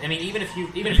lot. I mean, even if you're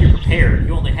prepared,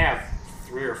 you only have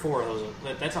 3 or 4 of those.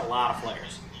 That's a lot of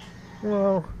flares.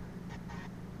 Well,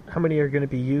 how many are going to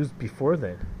be used before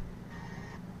then?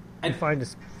 You find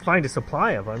a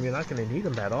supply of them. You're not going to need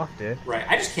them that often. Right.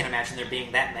 I just can't imagine there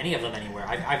being that many of them anywhere.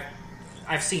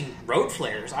 I've seen road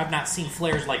flares. I've not seen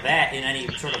flares like that in any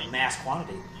sort of mass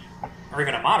quantity, or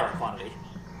even a moderate quantity.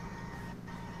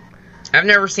 I've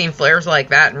never seen flares like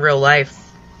that in real life.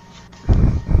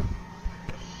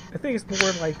 I think it's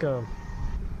more like what am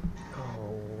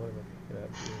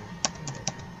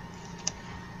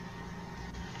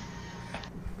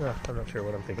I thinking of? I'm not sure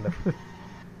what I'm thinking of.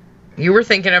 You were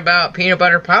thinking about peanut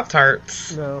butter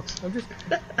Pop-Tarts. No, I'm just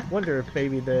wonder if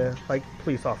maybe the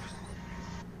police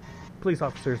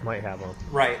officers might have them.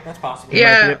 Right, that's possible. It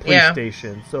might be a police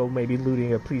station, so maybe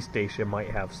looting a police station might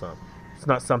have some. It's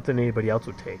not something anybody else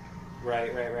would take.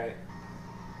 Right.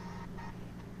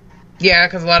 Yeah,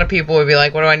 because a lot of people would be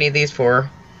like, what do I need these for?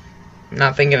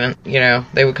 Not thinking,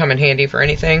 they would come in handy for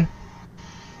anything.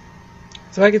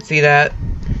 So I could see that.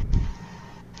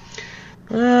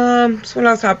 So what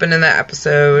else happened in that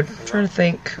episode? I'm trying to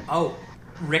think. Oh,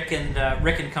 Rick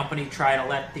and company try to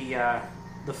let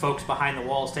the folks behind the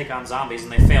walls take on zombies,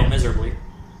 and they fail miserably.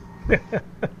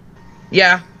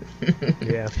 Yeah.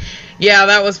 Yeah. Yeah,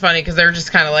 that was funny, because they're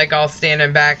just kind of all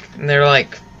standing back, and they're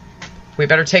like, we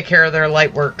better take care of their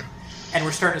light work. And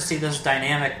we're starting to see this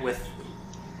dynamic with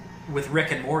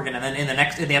Rick and Morgan, and then in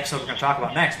the episode we're going to talk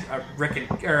about next,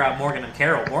 Morgan and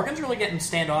Carol. Morgan's really getting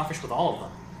standoffish with all of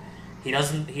them. He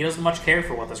doesn't much care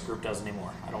for what this group does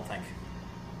anymore, I don't think.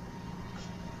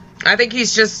 I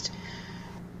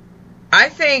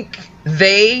think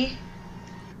they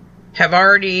have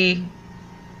already...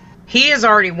 He has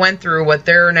already went through what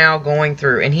they're now going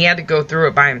through, and he had to go through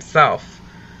it by himself.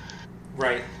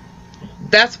 Right.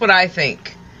 That's what I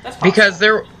think. That's possible. Because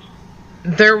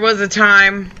there was a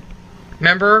time,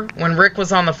 remember, when Rick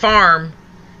was on the farm,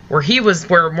 where he was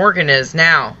where Morgan is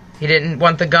now. He didn't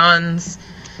want the guns.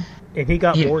 And he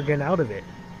got Morgan out of it.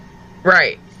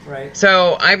 Right. Right.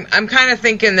 So I'm kind of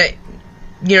thinking that,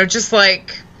 just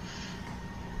like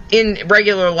in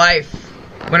regular life,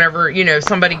 whenever,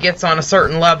 somebody gets on a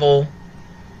certain level,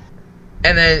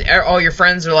 and then all your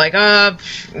friends are like,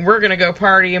 we're going to go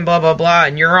party and blah, blah, blah,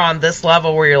 and you're on this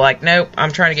level where you're like, nope,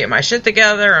 I'm trying to get my shit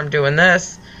together, I'm doing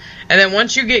this. And then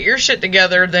once you get your shit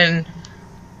together, then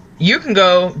you can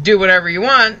go do whatever you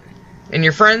want, and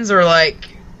your friends are like,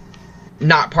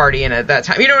 not partying at that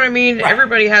time. You know what I mean? Right.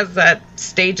 Everybody has that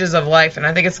stages of life, and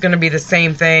I think it's going to be the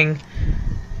same thing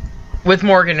with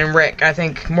Morgan and Rick. I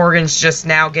think Morgan's just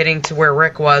now getting to where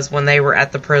Rick was when they were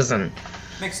at the prison.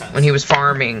 Makes sense. When he was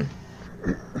farming.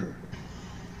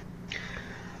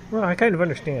 Well, I kind of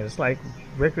understand. It's like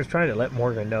Rick was trying to let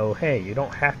Morgan know, hey, you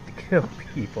don't have to kill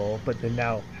people, but then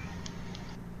now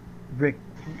Rick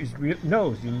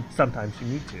knows sometimes you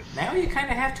need to. Now you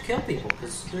kind of have to kill people,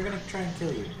 because they're going to try and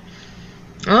kill you.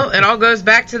 Well, it all goes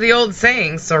back to the old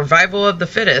saying, survival of the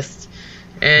fittest.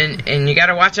 And you got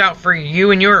to watch out for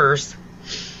you and yours.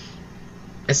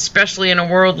 Especially in a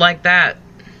world like that.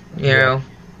 You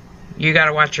got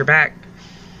to watch your back.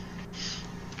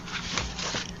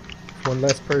 One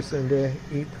less person to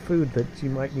eat the food that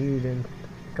you might need in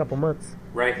a couple months.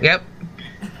 Right. Yep.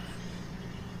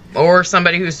 Or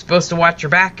somebody who's supposed to watch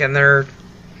your back, and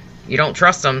you don't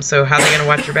trust them, so how are they going to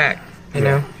watch your back? You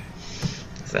know?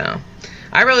 So,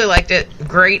 I really liked it.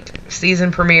 Great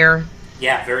season premiere.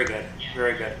 Yeah, very good.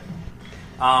 Very good.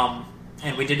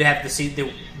 And we did have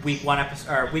the week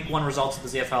one results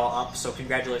of the ZFL up, so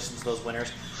congratulations to those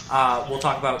winners. We'll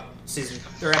talk about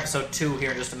episode 2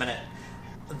 here in just a minute.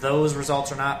 Those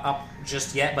results are not up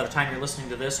just yet. By the time you're listening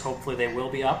to this, hopefully they will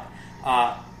be up.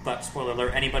 But spoiler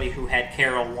alert: anybody who had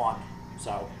Carol won.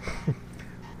 So.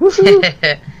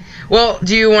 Well,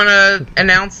 do you want to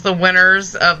announce the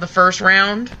winners of the first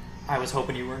round? I was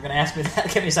hoping you weren't going to ask me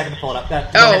that. Give me a second to pull it up. Go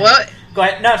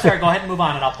ahead. No, sorry. Go ahead and move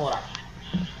on, and I'll pull it up.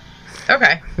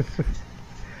 Okay.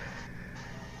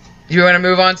 Do you want to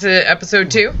move on to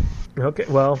episode 2? Okay.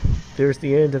 Well, there's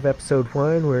the end of episode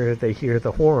 1 where they hear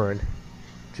the horn.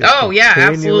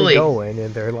 Absolutely. Going,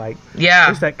 and they're like, yeah.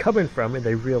 Where's that coming from? And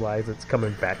they realize it's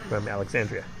coming back from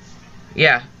Alexandria.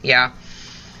 Yeah.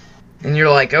 And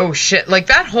you're like, oh shit. Like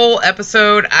that whole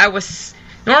episode,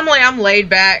 normally I'm laid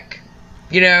back,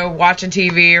 watching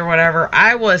TV or whatever.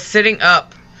 I was sitting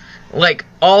up, like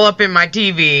all up in my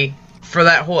TV for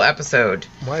that whole episode.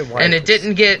 And I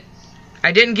didn't get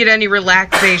any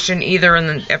relaxation either in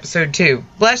the episode 2.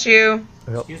 Bless you.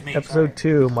 Well, Excuse me. episode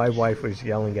 2, my wife was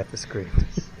yelling at the screen.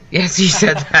 Yes, you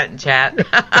said that in chat.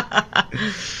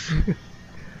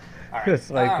 It's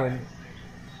like when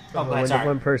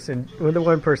the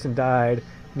one person died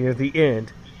near the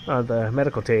end on the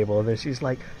medical table, and then she's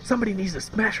like, "Somebody needs to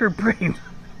smash her brain."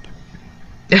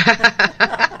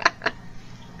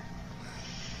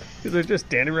 They're just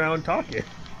standing around talking.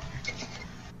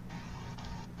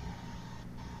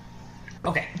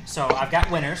 Okay, so I've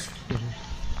got winners.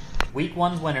 Week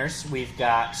 1's winners. We've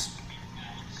got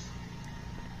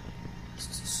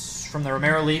from the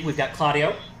Romero League. We've got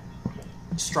Claudio,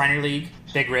 Striner League,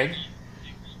 Big Rig,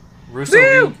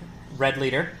 Russo League, Red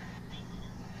Leader,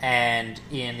 and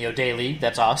in the O'Day League,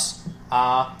 that's us.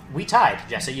 We tied,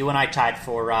 Jesse. You and I tied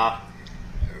for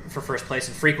first place,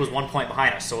 and Freak was 1 point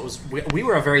behind us. So it was we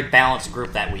were a very balanced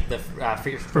group that week, the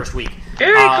first week.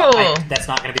 Very cool. That's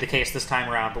not going to be the case this time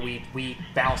around, but we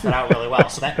balanced that out really well.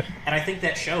 So that, and I think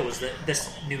that shows that this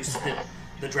new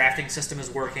the drafting system is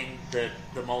working, the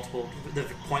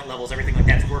point levels, everything like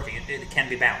that's working. It can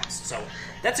be balanced. So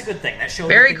that's a good thing. That shows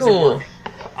very that things cool.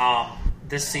 are working.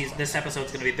 This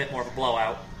episode's going to be a bit more of a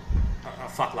blowout, a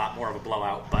fuck lot more of a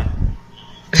blowout, but.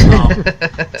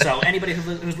 So anybody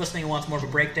who's listening and wants more of a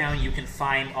breakdown, you can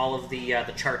find all of the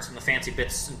charts and the fancy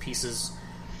bits and pieces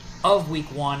of Week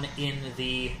 1 in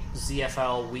the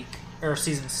ZFL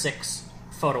Season 6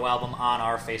 photo album on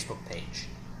our Facebook page.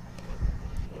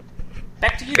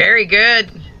 Back to you. Very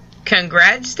good.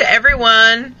 Congrats to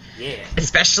everyone. Yeah.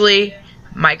 Especially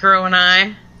Micro and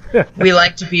I. We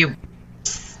like to be...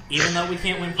 Even though we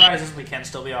can't win prizes, we can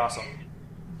still be awesome.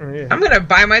 Yeah. I'm going to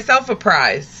buy myself a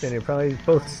prize. And you're probably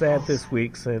both sad this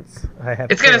week since I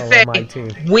have It's going to say on my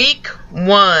team. Week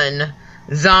 1,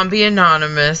 Zombie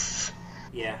Anonymous.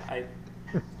 Yeah,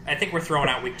 I think we're throwing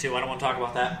out Week 2. I don't want to talk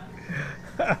about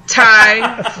that.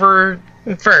 Tie for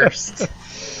first.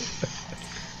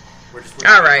 We're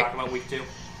all right. Talk about Week 2.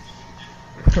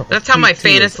 That's how my Week 2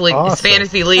 is awesome.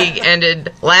 fantasy league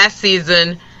ended last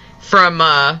season from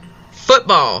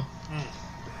football.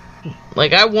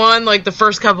 Like, I won, the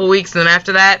first couple weeks, and then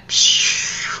after that,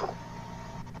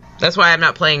 that's why I'm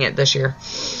not playing it this year.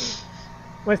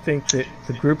 I think that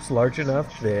the group's large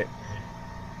enough and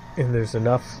there's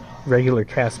enough regular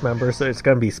cast members that it's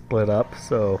going to be split up,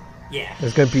 so yeah,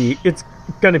 it's going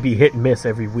to be hit and miss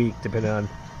every week, depending on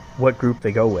what group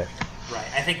they go with. Right.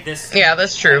 I think this... Yeah,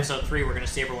 that's true. Episode 3, we're going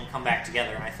to see everyone come back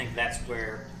together, and I think that's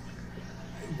where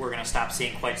we're going to stop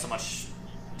seeing quite so much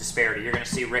disparity. You're going to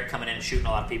see Rick coming in and shooting a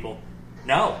lot of people.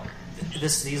 No,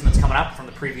 this season that's coming up from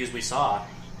the previews we saw,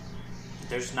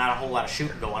 there's not a whole lot of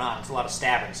shooting going on. It's a lot of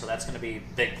stabbing, so that's going to be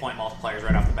big point multipliers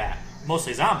right off the bat.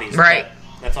 Mostly zombies, right?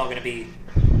 But that's all going to be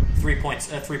 3 points,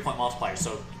 3 point multipliers.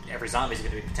 So every zombie is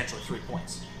going to be potentially 3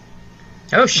 points.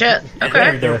 Oh shit!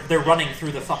 Okay, they're running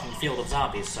through the fucking field of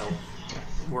zombies, so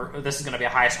this is going to be a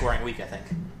high scoring week, I think.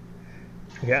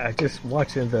 Yeah, I just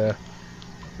watching the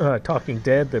Talking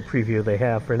Dead, the preview they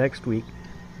have for next week.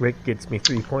 Rick gets me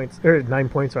 9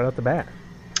 points right off the bat.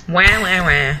 Wah.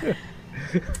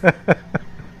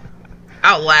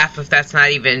 I'll laugh if that's not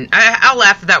even... I'll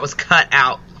laugh if that was cut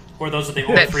out. Or those are the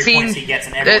only 3 points he gets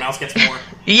and everyone else gets more.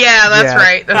 Yeah, that's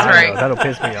right. That's right. That'll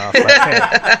piss me off.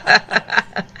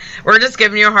 Hey. We're just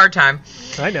giving you a hard time.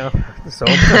 I know. So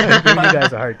I'm giving you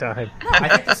guys a hard time. No,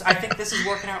 I think this is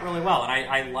working out really well, and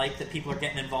I like that people are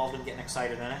getting involved and getting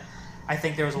excited in it. I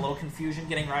think there was a little confusion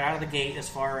getting right out of the gate as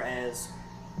far as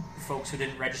folks who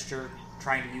didn't register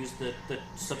trying to use the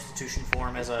substitution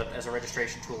form as a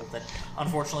registration tool. That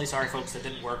unfortunately, sorry folks, that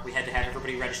didn't work. We had to have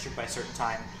everybody registered by a certain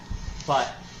time.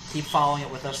 But keep following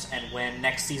it with us, and when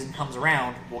next season comes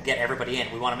around, we'll get everybody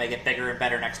in. We want to make it bigger and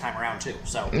better next time around too.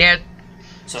 So yeah,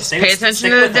 so pay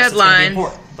attention to the deadline.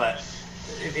 But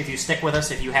if you stick with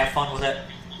us, if you have fun with it,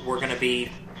 we're gonna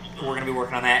be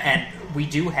working on that. And we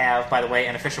do have, by the way,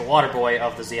 an official water boy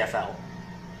of the ZFL.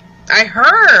 I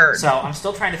heard. So I'm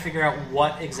still trying to figure out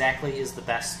what exactly is the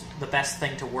best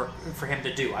thing to work for him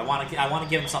to do. I want to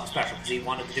give him something special because he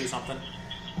wanted to do something.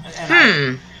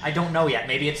 And I don't know yet.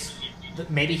 Maybe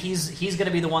he's going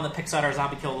to be the one that picks out our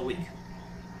zombie kill of the week.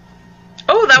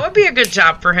 Oh, that would be a good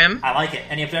job for him. I like it.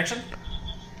 Any objection?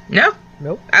 No.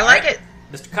 Nope. I like it.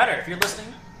 Mr. Cutter, if you're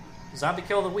listening, zombie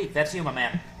kill of the week. That's you, my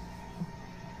man.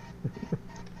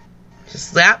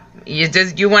 Just that.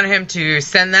 You want him to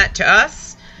send that to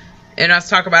us and us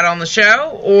talk about it on the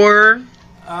show, or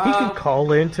he can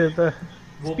call into the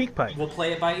speak pipe. We'll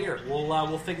play it by ear.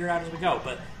 We'll figure it out as we go.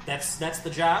 But that's the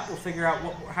job. We'll figure out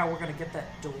how we're going to get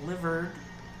that delivered.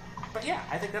 But yeah,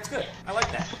 I think that's good. I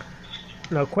like that.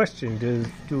 Now, question: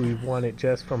 do we want it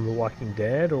just from The Walking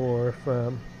Dead or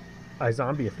from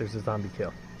iZombie if there's a zombie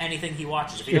kill? anything he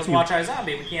watches. If he doesn't watch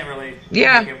iZombie, we can't really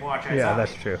Yeah. make him watch iZombie. Yeah,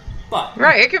 that's true. But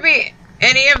Right, it could be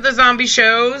any of the zombie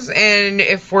shows, and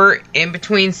if we're in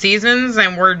between seasons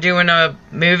and we're doing a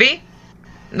movie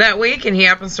that week and he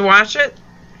happens to watch it,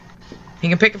 he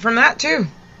can pick it from that too.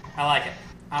 I like it.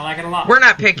 I like it a lot. We're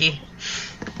not picky.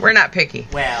 We're not picky.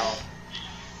 Well,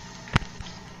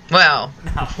 Well.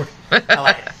 no, I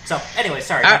like it. So, anyway,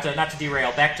 sorry, not to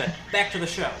derail. Back to the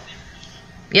show.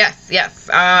 Yes.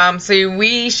 So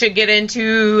we should get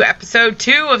into episode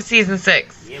 2 of season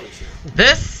 6. Yeah, we should.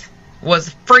 This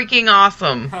was freaking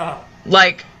awesome.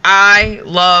 Like, I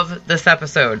love this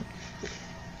episode.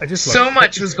 I just So love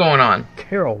much was going on.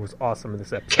 Carol was awesome in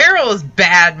this episode. Carol is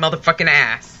bad motherfucking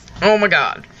ass. Oh my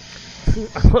god.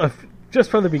 Just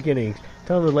from the beginning,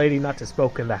 telling the lady not to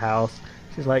smoke in the house.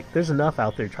 She's like, there's enough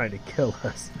out there trying to kill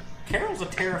us. Carol's a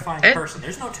terrifying person.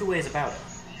 There's no two ways about it.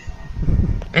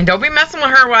 And don't be messing with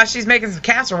her while she's making some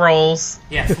casseroles.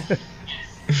 Yeah.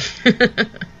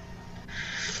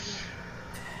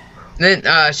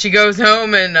 Then she goes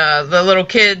home and the little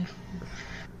kid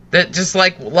that just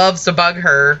like loves to bug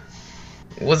her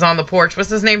was on the porch. What's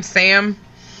his name? Sam?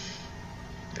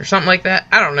 Or something like that?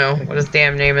 I don't know what his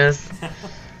damn name is.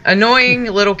 Annoying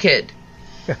little kid.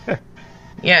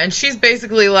 Yeah, and she's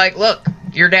basically like, look,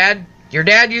 your dad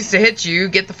used to hit you,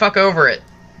 get the fuck over it.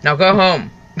 Now go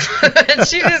home. And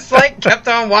she just like kept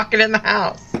on walking in the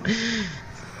house.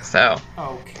 So.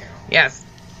 Okay. Yes.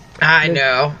 I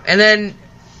know. And then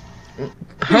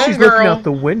She's looking out homegirl.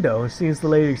 the window and sees the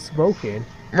lady smoking.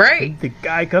 Right. The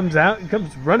guy comes out and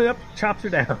comes running up, chops her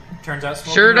down. Turns out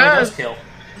smoking Sure really does. kill.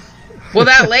 Well,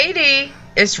 that lady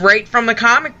is right from the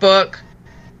comic book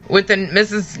with the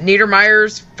Mrs.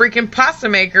 Niedermeyer's freaking pasta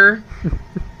maker.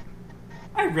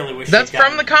 I really wish That's she'd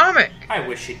gotten, from the comic. I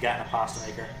wish she'd gotten a pasta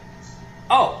maker.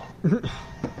 Oh,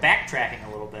 backtracking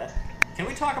a little bit. Can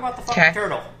we talk about the fucking 'Kay.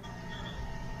 turtle?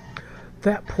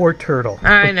 That poor turtle.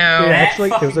 I know. Yeah, That actually,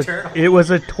 fucking turtle. it was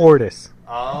a tortoise.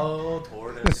 Oh,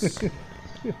 tortoise.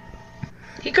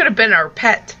 He could have been our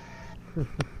pet.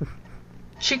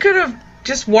 She could have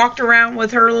just walked around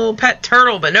with her little pet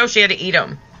turtle, but no, she had to eat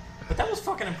him. But that was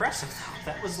fucking impressive,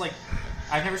 though. That was like,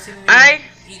 I've never seen anyone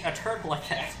eat a turtle like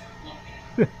that.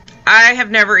 I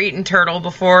have never eaten turtle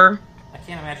before. I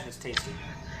can't imagine it's tasty.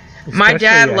 My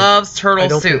dad Especially, loves turtle I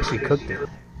don't soup. think she cooked it.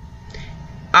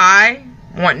 I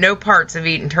want no parts of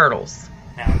eating turtles.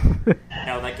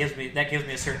 No, that gives me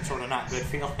a certain sort of not good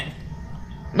feeling.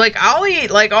 Like, I'll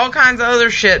eat like all kinds of other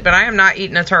shit, but I am not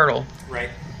eating a turtle. Right.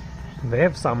 They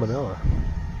have salmonella.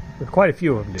 Quite a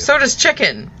few of them do. So does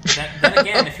chicken. Then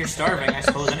again, if you're starving, I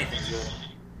suppose anything's good.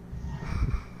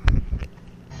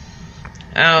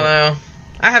 I don't know.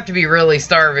 I have to be really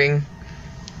starving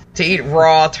to eat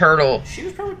raw turtle. She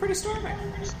was probably pretty starving.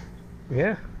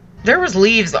 Yeah. There was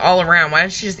leaves all around. Why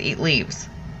didn't she just eat leaves?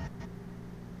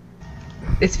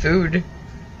 It's food.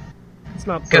 It's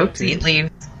not Goats protein. eat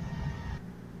leaves.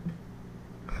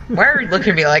 Why are you looking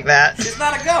at me like that? She's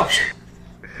not a goat.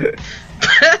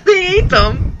 They eat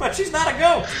them. But she's not a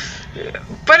goat.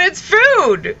 But it's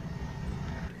food.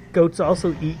 Goats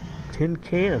also eat tin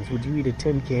cans. Would you eat a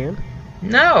tin can?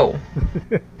 No.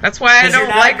 That's why I 'Cause you're don't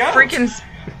not a like goat. freaking...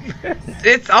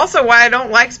 It's also why I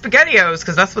don't like SpaghettiOs,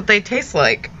 because that's what they taste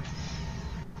like.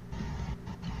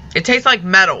 It tastes like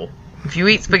metal. If you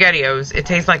eat SpaghettiOs, it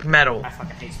tastes like metal. I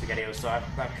fucking hate SpaghettiOs, so I'm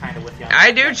kind of with you on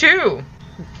I that. do too.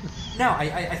 No,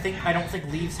 I don't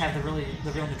think leaves have the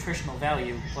real nutritional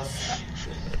value. Plus,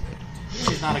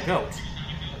 she's not a goat.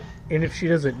 And if she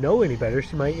doesn't know any better,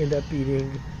 she might end up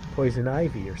eating poison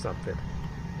ivy or something.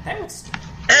 That would.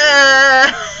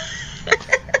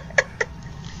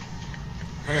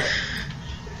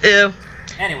 Ew.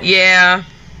 Anyway. Yeah.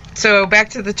 So back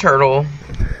to the turtle.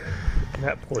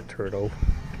 That poor turtle.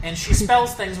 And she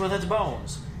spells things with its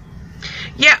bones.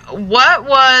 Yeah, what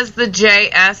was the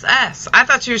JSS? I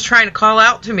thought she was trying to call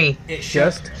out to me. It showed,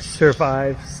 Just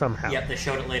survive somehow. Yep, they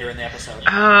showed it later in the episode.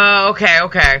 Oh,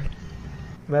 okay.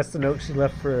 That's the note she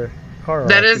left for Carl.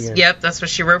 That at the is, end. yep, that's what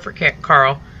she wrote for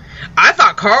Carl. I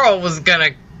thought Carl was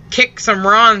gonna kick some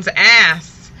Ron's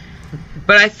ass.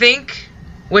 But I think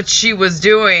what she was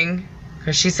doing,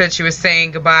 because she said she was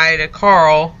saying goodbye to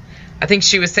Carl, I think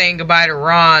she was saying goodbye to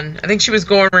Ron. I think she was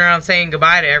going around saying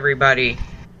goodbye to everybody.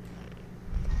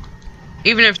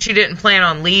 Even if she didn't plan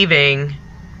on leaving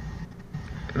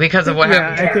because of what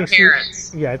happened to her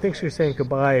parents. I think she was saying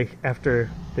goodbye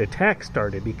after the attack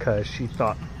started because she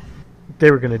thought they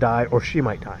were going to die or she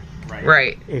might die.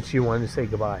 Right. And she wanted to say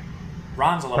goodbye.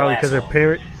 Ron's a little Probably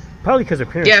because her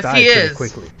parents Yes, died he pretty is.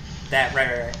 quickly. That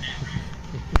right.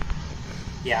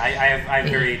 Yeah,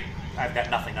 I've got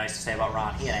nothing nice to say about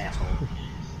Ron. He an asshole.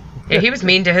 Yeah, he was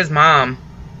mean to his mom.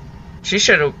 She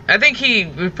should have. I think he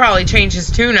would probably change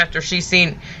his tune after he's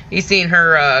seen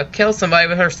her kill somebody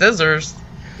with her scissors.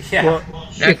 Yeah. Well,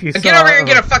 if you Get saw, over here and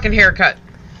get a fucking haircut.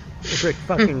 Rick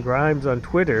fucking Grimes on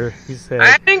Twitter, he said...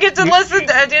 I didn't get to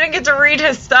I didn't get to read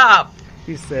his stuff.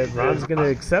 He said Ron's going to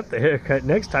accept the haircut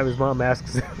next time his mom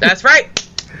asks him. That's right.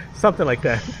 Something like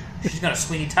that. She's gonna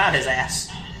Sweeney Todd his ass.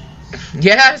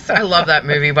 Yes, I love that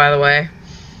movie, by the way.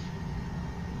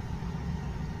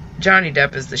 Johnny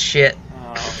Depp is the shit.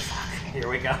 Oh, fuck. Here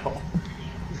we go.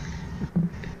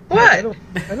 What?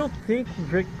 I don't think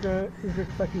Rick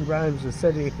fucking Grimes has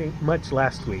said anything much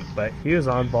last week, but he was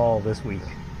on ball this week.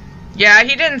 Yeah,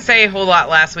 he didn't say a whole lot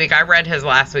last week. I read his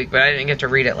last week, but I didn't get to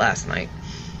read it last night.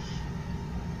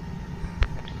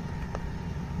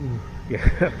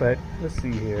 Yeah, but let's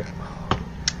see here.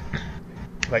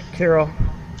 Like Carol.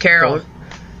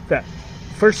 That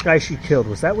first guy she killed,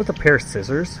 was that with a pair of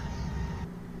scissors?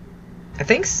 I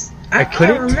think I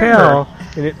couldn't tell,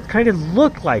 and it kind of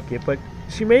looked like it, but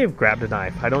she may have grabbed a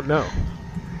knife. I don't know.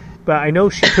 But I know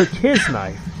she took his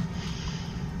knife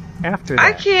after that.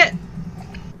 I can't...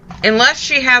 Unless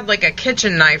she had, like, a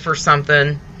kitchen knife or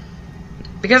something.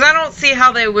 Because I don't see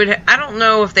how they would... I don't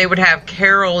know if they would have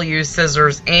Carol use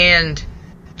scissors and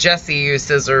Jesse use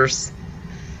scissors.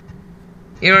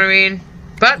 You know what I mean?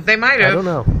 But they might have. I don't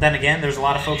know. Then again, there's a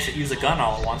lot of folks that use a gun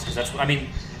all at once, because that's what... I mean,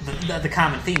 the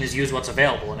common theme is use what's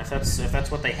available, and if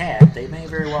that's what they had, they may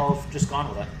very well have just gone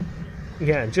with it.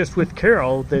 Yeah, just with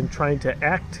Carol, then trying to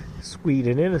act sweet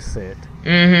and innocent.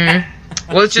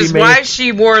 Mm-hmm. Which is why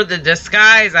she wore the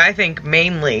disguise, I think,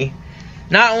 mainly.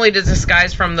 Not only the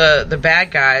disguise from the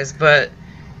bad guys, but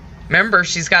remember,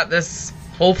 she's got this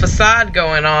whole facade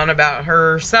going on about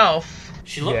herself.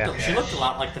 She looked a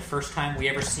lot like the first time we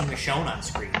ever see Michonne on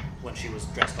screen when she was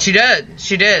dressed up. She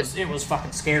did. It was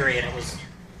fucking scary, and it was...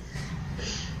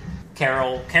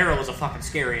 Carol was a fucking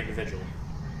scary individual.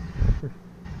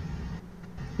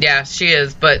 Yeah, she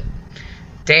is, but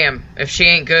damn, if she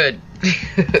ain't good.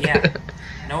 Yeah,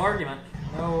 no argument.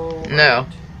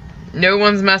 No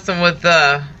one's messing with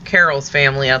Carol's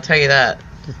family, I'll tell you that.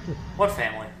 What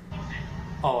family?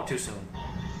 Oh, too soon.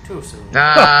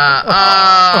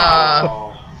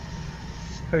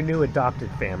 Her new adopted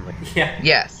family. Yeah.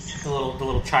 Yes. The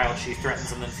little child she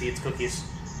threatens and then feeds cookies.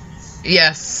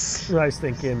 Yes. I was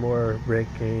thinking more Rick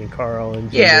and Carl and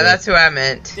Jimmy. Yeah, Jimmy. that's who I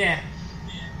meant. Yeah.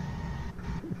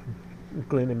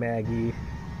 Glenn and Maggie.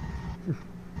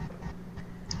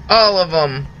 All of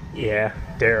them. Yeah,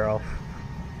 Daryl.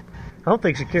 I don't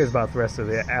think she cares about the rest of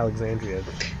the Alexandria.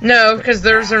 No, because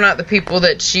those are not the people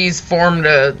that she's formed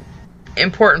a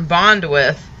important bond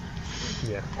with.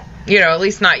 Yeah. You know, at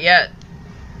least not yet.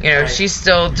 You know, she's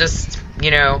still just,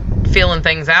 feeling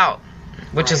things out.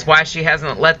 Which is why she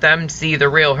hasn't let them see the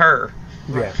real her.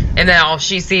 Yeah. And now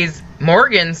she sees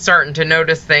Morgan starting to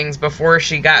notice things before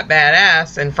she got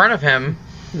badass in front of him.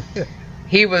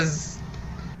 He was...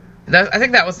 I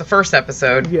think that was the first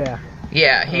episode. Yeah.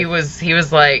 Yeah, he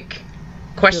was like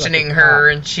questioning like her,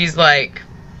 and she's like,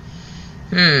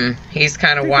 he's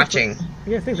kind of watching.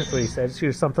 Yeah, I think that's what he said. She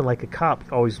was something like a cop,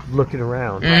 always looking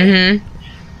around. Mm-hmm.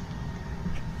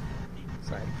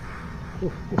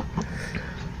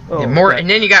 Oh, and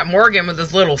then you got Morgan with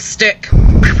his little stick.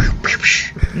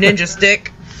 Ninja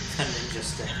stick.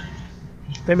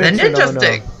 They mentioned the ninja on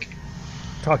stick.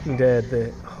 Talking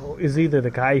Dead is either the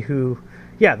guy who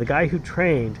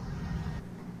trained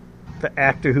the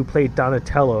actor who played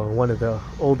Donatello in one of the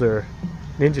older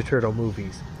Ninja Turtle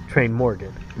movies, trained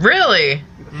Morgan. Really?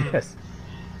 Yes.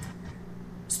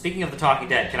 Speaking of the Talking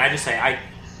Dead, can I just say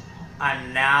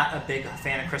I'm not a big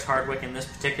fan of Chris Hardwick in this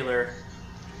particular.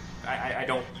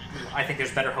 I think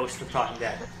there's better hosts for the Talking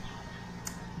Dead.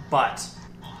 But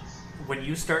when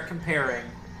you start comparing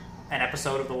an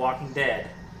episode of The Walking Dead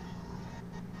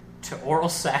to oral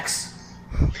sex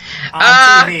on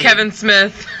TV, Kevin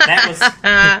Smith.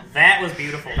 that was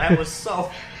beautiful. That was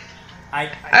so.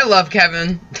 I love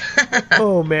Kevin.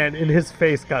 Oh man, and his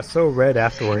face got so red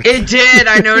afterwards. It did.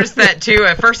 I noticed that too.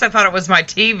 At first, I thought it was my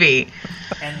TV.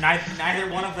 And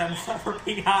neither one of them will ever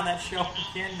be on that show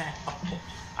again now.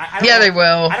 They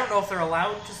will. I don't know if they're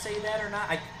allowed to say that or not.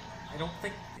 I don't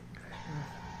think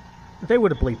they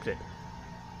would have bleeped it.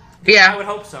 Yeah, I would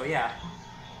hope so. Yeah.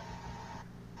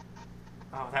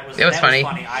 Oh, that was funny.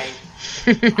 I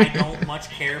don't much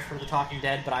care for The Talking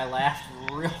Dead, but I laughed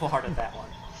real hard at that one.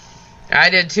 I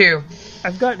did too.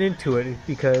 I've gotten into it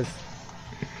because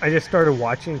I just started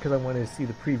watching because I wanted to see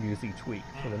the previews each week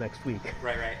for the next week.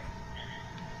 Right.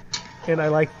 And I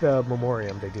like the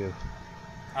memoriam they do.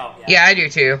 Oh, yeah. Yeah, I do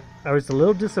too. I was a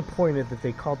little disappointed that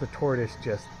they called the tortoise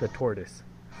just the tortoise.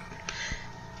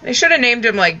 They should have named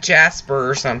him like Jasper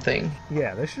or something.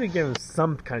 Yeah, they should have given him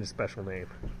some kind of special name.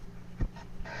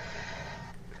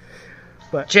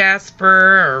 But Jasper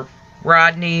or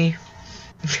Rodney.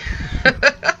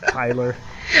 Tyler.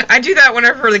 I do that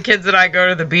whenever the kids and I go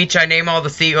to the beach. I name all the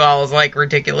seagulls like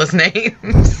ridiculous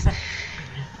names.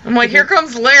 I'm like, here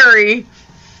comes Larry.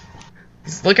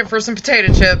 He's looking for some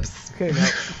potato chips. Okay,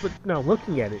 now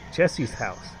looking at it, Jesse's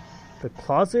house. The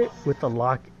closet with the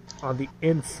lock on the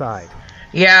inside.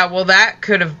 Yeah, well, that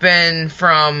could have been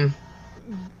from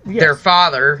their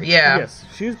father. Yeah. Yes,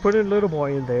 she was putting a little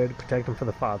boy in there to protect him from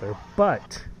the father.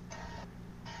 But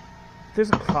there's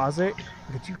a closet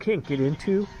that you can't get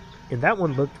into, and that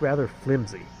one looked rather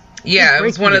flimsy. Yeah, it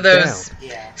was one of those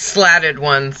slatted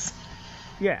ones.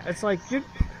 Yeah, it's like,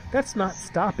 that's not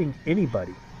stopping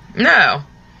anybody. No.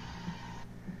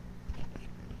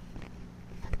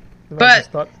 And I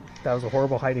just thought that was a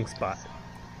horrible hiding spot.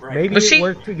 Right. Maybe it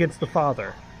worked against the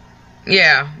father.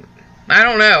 Yeah. I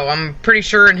don't know. I'm pretty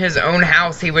sure in his own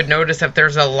house he would notice if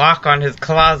there's a lock on his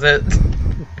closet.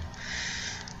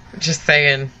 Just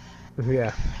saying.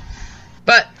 Yeah.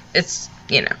 But it's,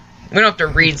 we don't have to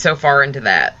read so far into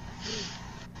that.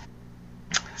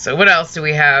 So what else do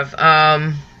we have?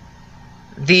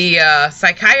 The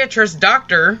psychiatrist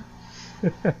doctor.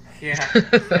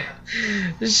 Yeah.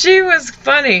 She was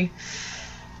funny.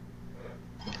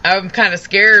 I'm kind of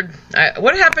scared.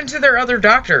 What happened to their other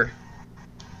doctor?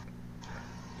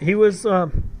 He was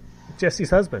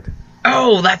Jesse's husband.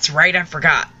 Oh, that's right. I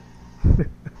forgot.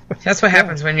 That's what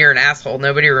happens when you're an asshole.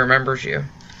 Nobody remembers you.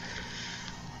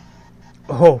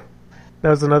 Oh, that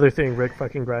was another thing Rick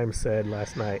fucking Grimes said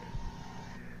last night.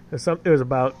 It was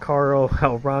about Carl,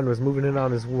 how Ron was moving in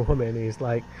on his woman, and he's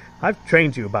like, I've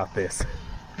trained you about this.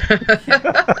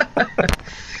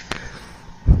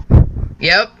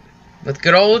 Yep. With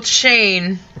good old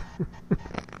Shane.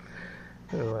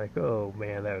 They're like, oh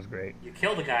man, that was great. You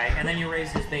kill the guy, and then you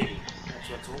raise his baby.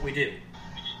 That's what we do.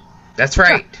 That's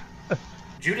right.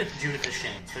 Judith is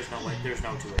Shane's. There's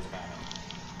no two ways about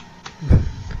it.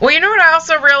 Well, you know what I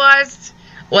also realized?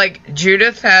 Like,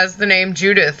 Judith has the name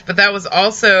Judith, but that was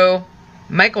also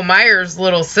Michael Myers'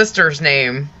 little sister's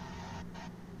name.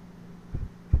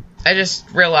 I just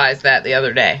realized that the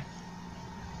other day.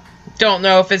 Don't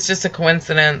know if it's just a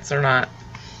coincidence or not.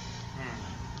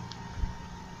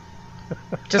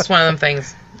 Just one of them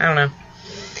things. I don't know.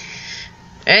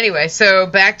 Anyway, so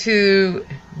back to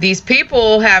these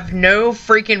people have no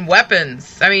freaking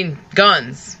weapons. I mean,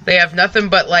 guns. They have nothing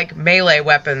but, like, melee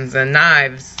weapons and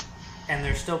knives. And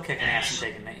they're still kicking ass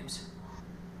and taking names.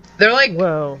 They're like...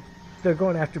 Well, they're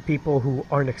going after people who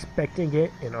aren't expecting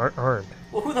it and aren't armed.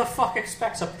 Well, who the fuck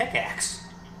expects a pickaxe?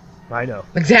 I know.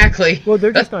 Exactly. Well,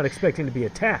 they're just not expecting to be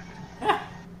attacked.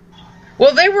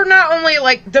 Well, they were not only,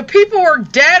 like, the people were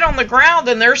dead on the ground,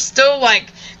 and they're still, like,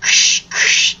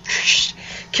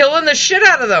 killing the shit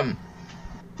out of them.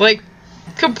 Like,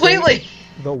 completely.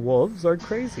 The wolves are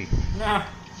crazy. No.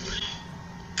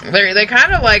 They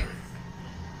kind of, like,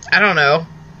 I don't know.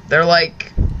 They're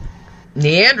like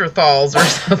Neanderthals or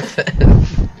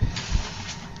something.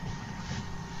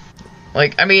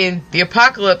 Like, I mean, the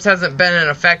apocalypse hasn't been in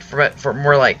effect for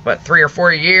more like, 3 or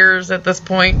 4 years at this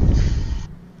point?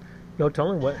 No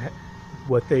telling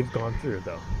what they've gone through,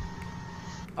 though.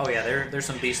 Oh yeah, they're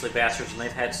some beastly bastards, and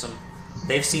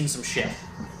they've seen some shit.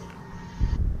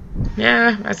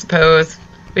 Yeah, I suppose.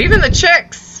 But even the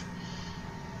chicks,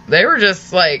 they were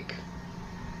just like,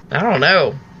 I don't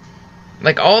know.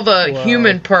 Like, all the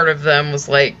human part of them was,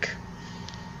 like,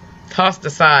 tossed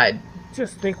aside.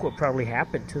 Just think what probably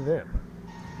happened to them.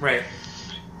 Right.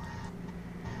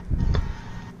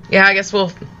 Yeah, I guess I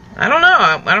don't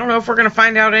know. I don't know if we're going to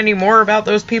find out any more about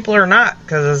those people or not,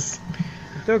 because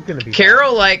they're going to be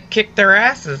Carol, like, kicked their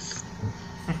asses.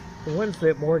 The ones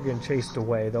that Morgan chased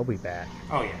away, they'll be back.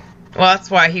 Oh, yeah. Well,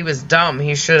 that's why he was dumb.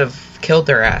 He should have killed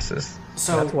their asses.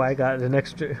 So that's why I got an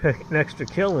extra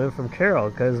kill in from Carol,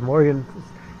 because Morgan was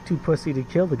too pussy to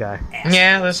kill the guy.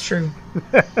 Yeah, that's true.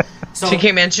 So she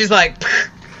came in, she's like...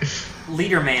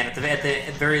 Leader Man at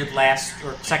the very last,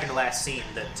 or second to last scene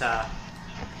that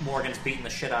Morgan's beating the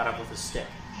shit out of with his stick.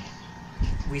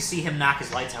 We see him knock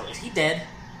his lights out. Is he dead?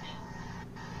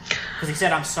 Because he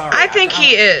said, I'm sorry. I think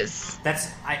he is.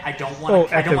 I don't want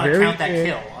to count that end,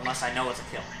 kill unless I know it's a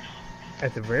kill.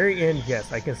 At the very end,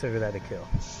 yes, I consider that a kill.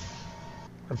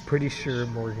 I'm pretty sure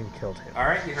Morgan killed him.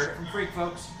 Alright, you heard it from Freak,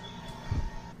 folks.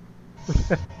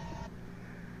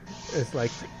 It's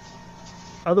like,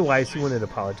 otherwise he wouldn't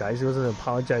apologize. He wasn't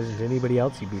apologizing to anybody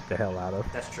else he beat the hell out of.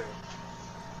 That's true.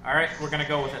 Alright, we're going to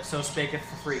go with it. So spaketh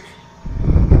for Freak.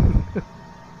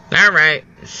 Alright.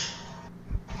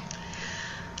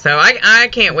 So I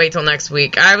can't wait till next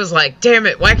week. I was like, damn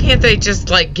it, why can't they just,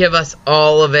 like, give us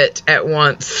all of it at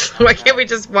once? Why can't we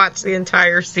just watch the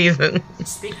entire season?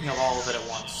 Speaking of all of it at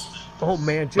once. Oh,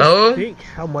 man, just think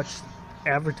how much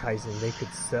advertising they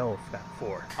could sell that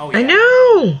for. Oh, yeah. I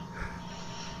know!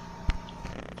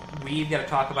 We've got to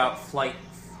talk about Flight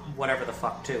whatever the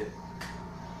fuck, too.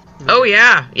 Oh,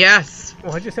 yeah, yes.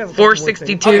 Well, I just have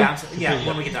 462. Oh, yeah,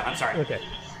 when we get done. I'm sorry.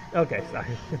 Okay, sorry.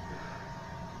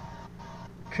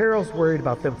 Carol's worried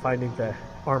about them finding the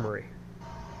armory.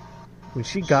 When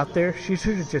she got there, she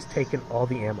should have just taken all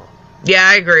the ammo. Yeah,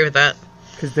 I agree with that.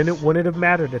 Because then it wouldn't have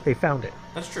mattered if they found it.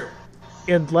 That's true.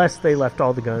 Unless they left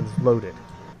all the guns loaded.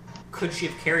 Could she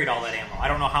have carried all that ammo? I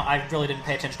don't know how. I really didn't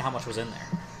pay attention to how much was in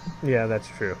there. Yeah, that's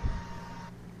true.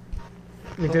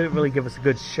 It didn't really give us a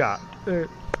good shot,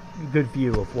 good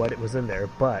view of what it was in there,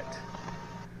 but...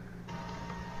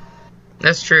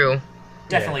 That's true.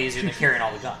 Definitely easier than carrying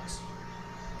all the guns.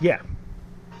 Yeah.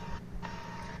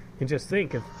 And just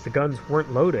think, if the guns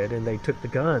weren't loaded and they took the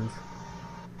guns,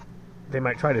 they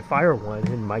might try to fire one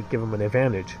and might give them an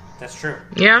advantage. That's true.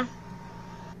 Yeah.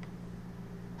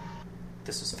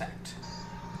 This is fact.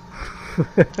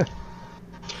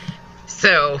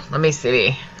 So, let me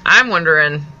see. I'm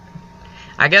wondering,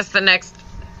 I guess the next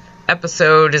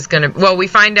episode is going to... Well, we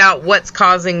find out what's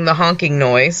causing the honking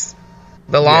noise.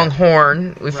 The long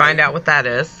horn. We find out what that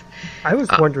is. I was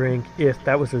wondering if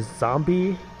that was a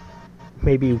zombie,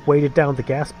 maybe weighted down the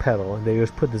gas pedal, and they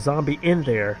just put the zombie in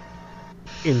there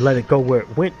and let it go where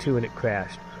it went to and it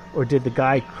crashed. Or did the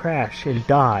guy crash and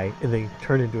die and then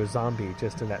turn into a zombie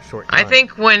just in that short time? I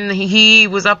think when he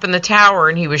was up in the tower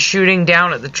and he was shooting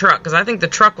down at the truck, because I think the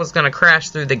truck was going to crash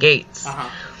through the gates. Uh-huh.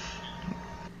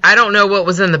 I don't know what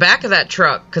was in the back of that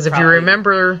truck, because if you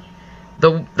remember...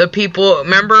 The people,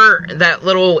 remember that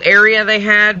little area they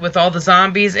had with all the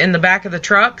zombies in the back of the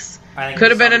trucks? Could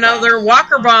have been another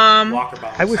Walker bomb.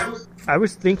 I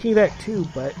was thinking that too,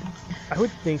 but I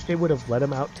would think they would have let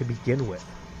him out to begin with.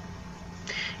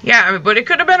 Yeah, but it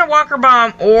could have been a Walker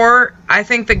bomb, or I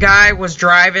think the guy was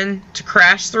driving to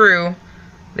crash through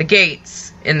the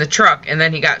gates in the truck, and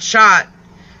then he got shot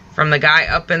from the guy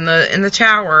up in the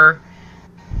tower,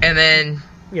 and then...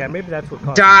 Yeah, maybe that's what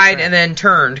caused died and then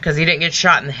turned because he didn't get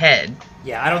shot in the head.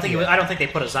 Yeah, I don't think they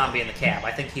put a zombie in the cab.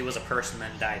 I think he was a person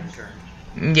then died and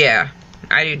turned. Yeah,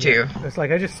 I do too. It's like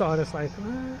I just saw it. It's like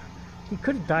he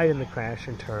could have died in the crash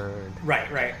and turned.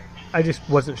 Right. I just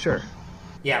wasn't sure.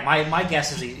 Yeah, my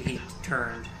guess is he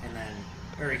turned and then,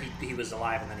 or he was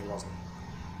alive and then he wasn't.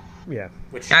 Yeah,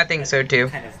 which I think so too.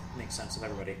 Kind of makes sense of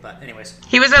everybody, but anyways,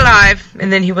 he was alive and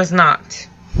then he was not.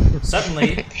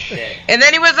 Suddenly dead. And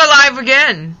then he was alive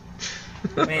again.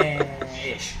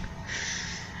 Ish.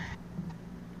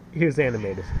 He was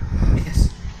animated. Yes.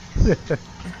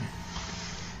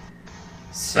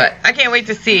 But I can't wait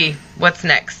to see what's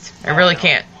next. I really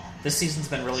can't. This season's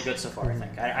been really good so far, I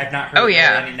think. I've not heard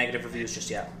any negative reviews just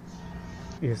yet.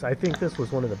 Yes, I think this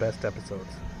was one of the best episodes.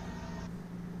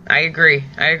 I agree,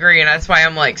 and that's why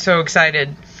I'm like so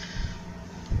excited.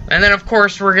 And then of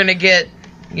course we're gonna get,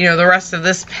 you know, the rest of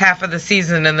this half of the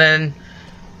season, and then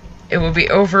it will be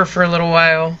over for a little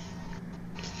while.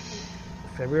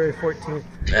 February 14th.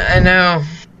 I know.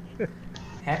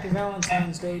 Happy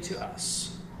Valentine's Day to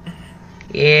us.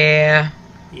 Yeah.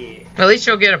 At least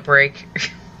you'll get a break.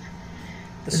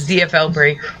 The DFL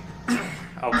break.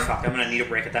 Oh, fuck. I'm going to need a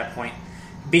break at that point.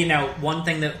 One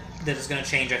thing that is going to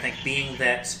change, I think, being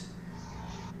that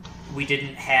we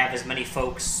didn't have as many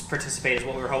folks participate as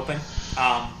what we were hoping,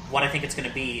 what I think it's going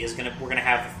to be is we're going to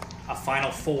have a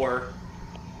Final Four.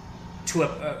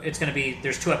 It's going to be,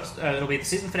 there's two episodes. It'll be the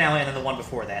season finale and then the one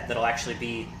before that. That'll actually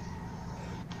be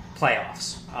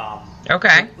playoffs.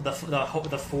 Okay.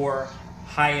 The four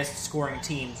highest scoring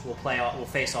teams will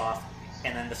face off,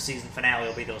 and then the season finale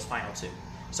will be those final two.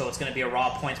 So it's going to be a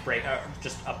raw points break,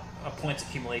 just a points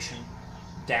accumulation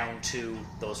down to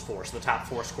those four. So the top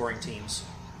four scoring teams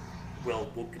will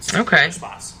get their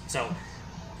spots. So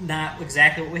not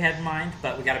exactly what we had in mind,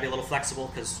 but we got to be a little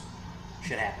flexible because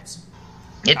shit happens.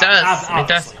 It does. It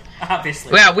does.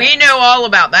 Obviously. Well, we know all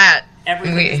about that.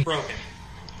 Everything is broken.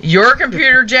 Your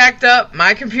computer jacked up.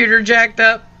 My computer jacked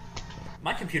up.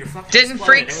 My computer fucking Didn't exploded.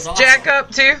 Freaks It was awesome. jack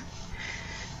up too?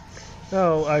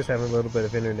 Oh, I was having a little bit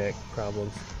of internet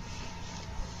problems.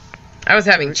 I was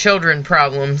having children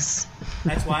problems.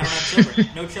 That's why I don't have children.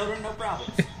 No children, no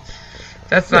problems.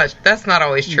 That's not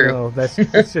always true. No, that's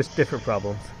just different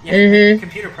problems. Yeah,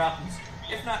 computer problems.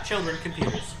 If not children,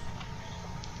 computers.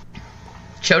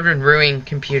 Children ruin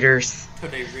computers.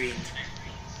 Could they read?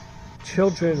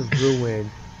 Children ruin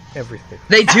everything.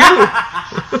 They do.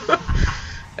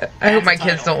 I hope my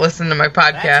kids don't listen to my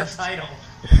podcast. That's a title.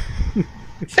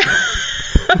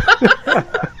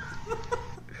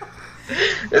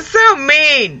 It's so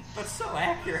mean. That's so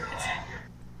accurate.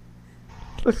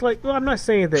 It's like, well, I'm not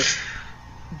saying that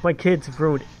my kids have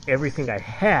ruined everything I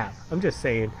have. I'm just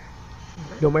saying,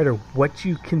 no matter what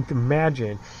you can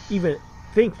imagine, even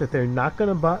think that they're not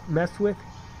going to mess with,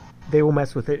 they will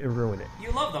mess with it and ruin it.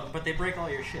 You love them, but they break all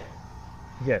your shit.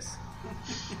 Yes.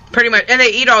 Pretty much. And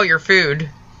they eat all your food.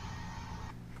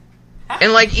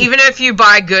 And, like, even if you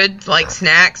buy good, like,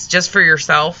 snacks just for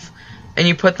yourself and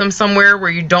you put them somewhere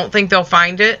where you don't think they'll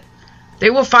find it, they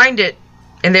will find it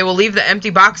and they will leave the empty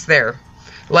box there.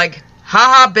 Like,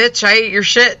 haha, bitch, I ate your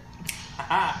shit.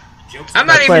 Jokes. I'm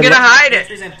not even going to hide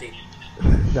it. It's empty.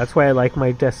 That's why I like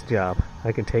my desk job.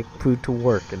 I can take food to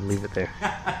work and leave it there.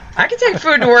 I can take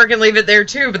food to work and leave it there,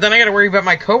 too, but then I got to worry about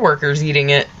my coworkers eating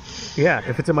it. Yeah,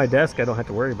 if it's in my desk, I don't have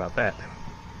to worry about that.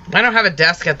 I don't have a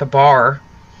desk at the bar.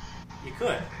 You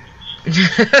could.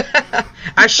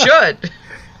 I should.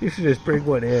 You should just bring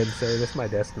one in. Say, this is my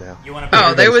desk now. You want a beer?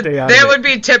 Oh, they would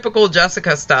be typical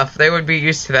Jessica stuff. They would be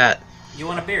used to that. You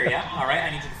want a beer, yeah? All right, I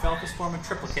need you to fill out this form in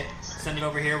triplicate. Send it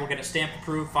over here. We'll get a stamp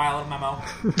approved, file a memo.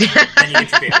 Then you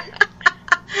get your beer.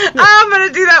 I'm going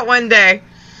to do that one day.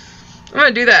 I'm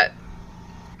going to do that.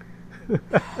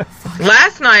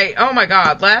 Last night, oh my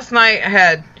God,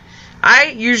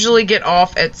 I usually get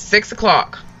off at 6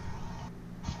 o'clock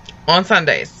on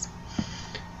Sundays.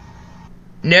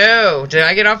 No. Did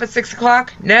I get off at 6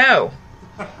 o'clock? No.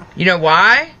 You know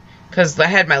why? Because I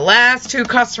had my last 2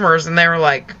 customers and they were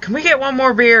like, can we get one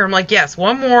more beer? I'm like, yes,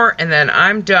 one more and then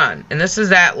I'm done. And this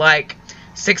is at like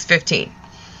 6:15.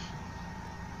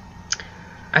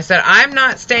 I said, I'm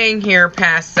not staying here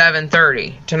past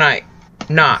 7:30 tonight.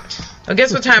 Not. Well,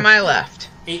 guess what time I left?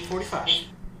 8:45.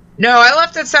 No, I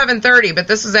left at 7:30, but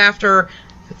this is after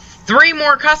 3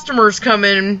 more customers come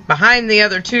in behind the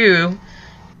other 2.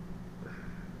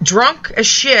 Drunk as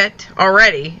shit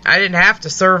already. I didn't have to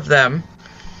serve them.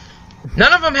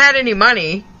 None of them had any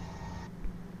money.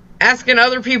 Asking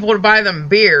other people to buy them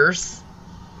beers.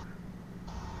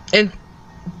 And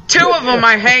 2 of them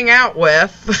I hang out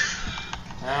with.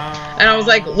 And I was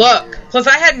like, look. Plus,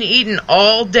 I hadn't eaten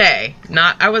all day.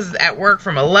 I was at work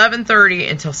from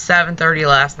 11:30 until 7:30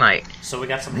 last night. So we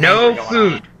got some no going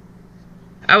food. On.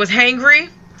 I was hangry,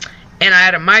 and I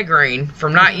had a migraine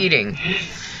from not eating.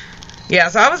 Yeah,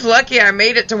 so I was lucky I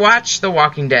made it to watch The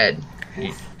Walking Dead.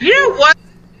 You know what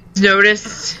I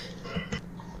noticed?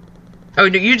 Oh,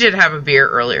 no, you did have a beer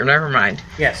earlier. Never mind.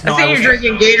 Yes. No, I seen you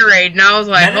drinking Gatorade, and I was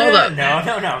like, hold up. No.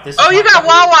 Oh, you got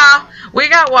Wawa. We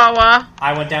got Wawa.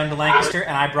 I went down to Lancaster,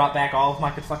 and I brought back all of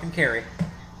my could fucking carry.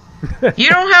 You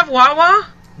don't have Wawa?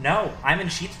 No, I'm in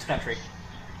Sheetz country.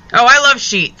 Oh, I love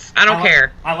Sheetz. I don't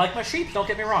care. I like my Sheetz, don't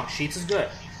get me wrong. Sheetz is good.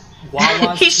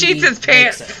 Wawa's he sheets his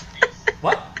pants.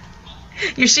 What?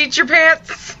 You sheet your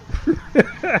pants?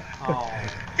 Oh.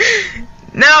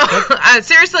 No,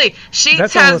 seriously,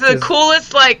 Sheetz has the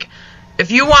coolest, like,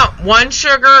 if you want 1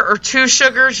 sugar or 2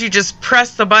 sugars, you just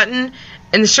press the button,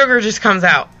 and the sugar just comes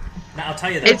out. Now, I'll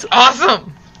tell you that. It's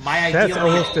awesome. My ideal That's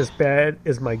almost as bad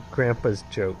as my grandpa's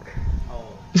joke.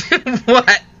 Oh.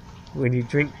 What? When you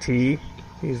drink tea,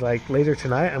 he's like, later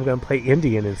tonight, I'm going to play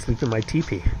Indian and sleep in my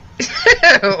teepee.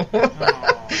 Oh.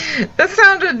 That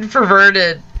sounded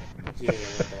perverted. Yeah,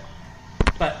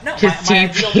 but no, my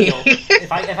ideal meal,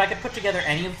 if I could put together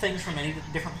any of the things from any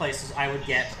different places, I would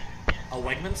get a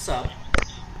Wegmans sub.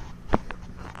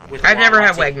 I've never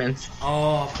had Wegmans.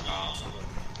 Oh my God, so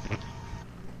good.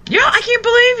 Y'all, I can't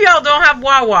believe y'all don't have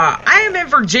Wawa. I am in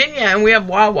Virginia and we have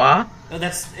Wawa. No,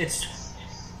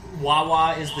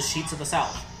 Wawa is the Sheetz of the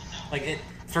South. Like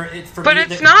but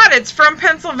it's not. It's from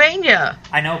Pennsylvania.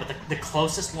 I know, but the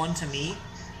closest one to me,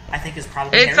 I think, is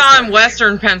probably It's Harrisburg. on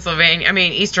Western Pennsylvania. I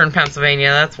mean, Eastern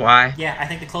Pennsylvania. That's why. Yeah, I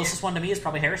think the closest one to me is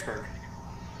probably Harrisburg.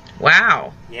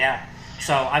 Wow. Yeah.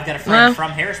 So I've got a friend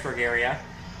from Harrisburg area.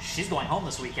 She's going home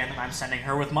this weekend, and I'm sending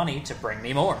her with money to bring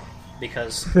me more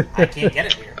because I can't get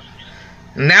it here.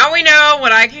 Now we know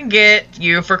what I can get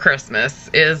you for Christmas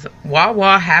is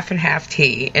Wawa half and half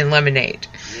tea and lemonade.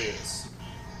 Yes.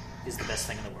 Is the best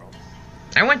thing in the world.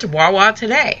 I went to Wawa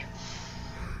today.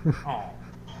 Oh.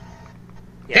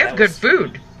 Yeah, they have good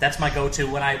food. That's my go-to.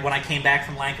 When I came back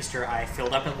from Lancaster, I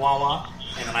filled up at Wawa,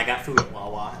 and then I got food at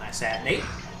Wawa, and I sat and ate.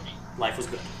 Life was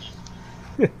good.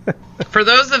 For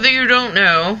those of you who don't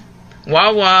know,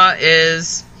 Wawa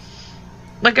is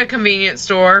like a convenience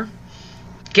store,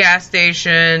 gas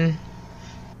station,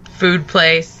 food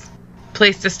place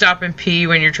to stop and pee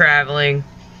when you're traveling.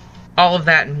 All of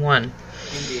that in one.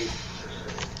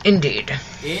 Indeed.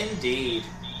 Indeed.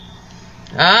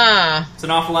 Ah. It's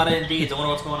an awful lot of Indeeds. I wonder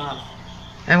what's going on.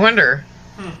 I wonder.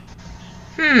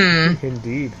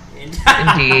 Indeed.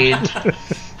 Indeed.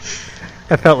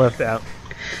 I felt left out.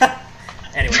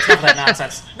 Anyway, enough of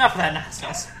that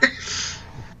nonsense.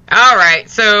 All right,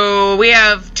 so we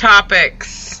have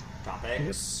topics.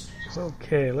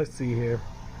 Okay, let's see here.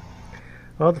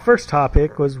 Well, the first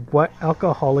topic was, what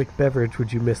alcoholic beverage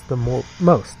would you miss the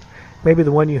most? Maybe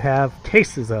the one you have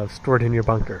cases of stored in your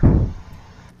bunker.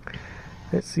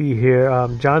 Let's see here.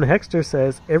 John Hexter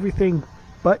says, everything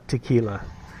but tequila.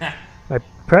 My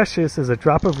precious is a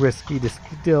drop of whiskey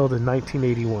distilled in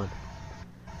 1981.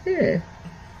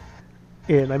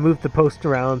 And I moved the post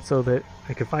around so that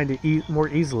I could find it more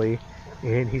easily.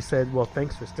 And he said, well,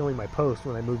 thanks for stealing my post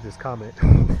when I moved his comment.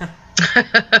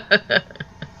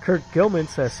 Kurt Gilman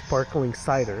says sparkling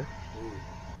cider.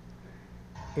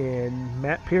 And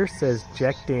Matt Pierce says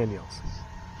Jack Daniels.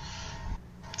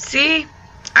 See,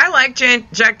 I like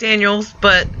Jack Daniels,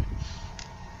 but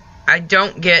I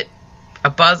don't get a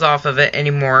buzz off of it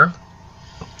anymore.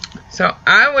 So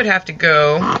I would have to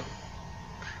go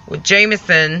with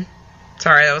Jameson.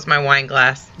 Sorry, that was my wine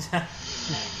glass.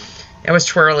 I was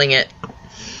twirling it.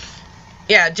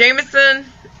 Yeah, Jameson,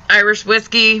 Irish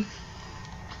whiskey,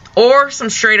 or some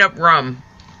straight up rum.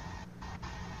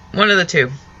 One of the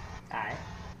two. Alright.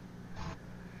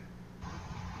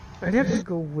 I'd have to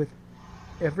go with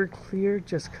Everclear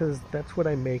just because that's what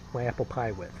I make my apple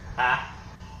pie with.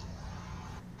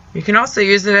 You can also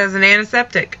use it as an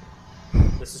antiseptic.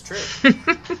 This is true.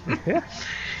 Yeah.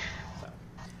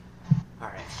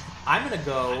 Alright. I'm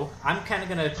kind of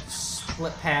going to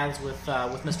split paths with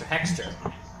Mr. Hexter.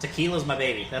 Tequila's my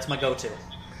baby. That's my go-to.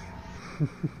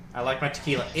 I like my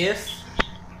tequila. If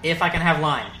I can have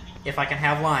lime.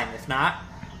 If not...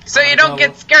 So you don't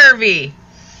get scurvy.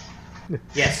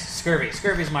 Yes, scurvy.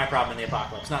 Scurvy's my problem in the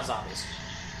apocalypse, not zombies.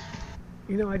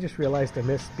 You know, I just realized I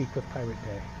missed Speak with Pirate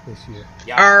Day this year.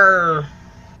 Arr.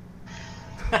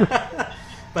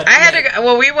 But I had to go,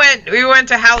 well, we went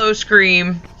to Hallow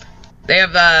Scream. They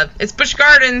have it's Busch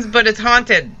Gardens, but it's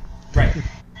haunted. Right. And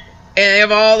they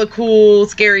have all the cool,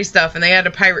 scary stuff, and they had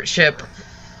a pirate ship.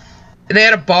 And they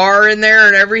had a bar in there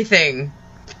and everything.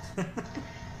 It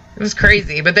was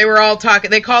crazy, but they were all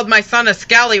talking. They called my son a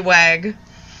scallywag.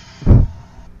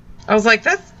 I was like,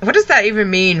 what does that even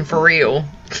mean for real?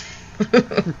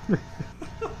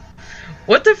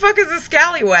 What the fuck is a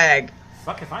scallywag?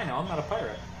 Fuck if I know, I'm not a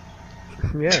pirate.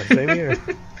 Yeah, same here.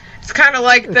 It's kind of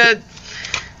like the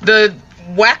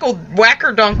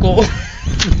wackerdunkle.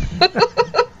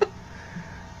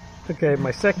 Okay,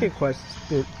 my second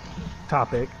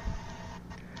topic.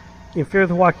 In Fear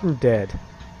the Walking Dead,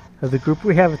 of the group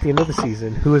we have at the end of the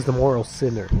season, who is the moral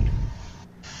sinner?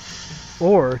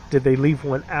 Or did they leave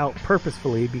one out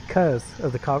purposefully because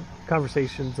of the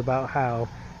conversations about how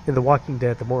in The Walking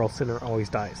Dead the moral sinner always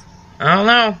dies? I don't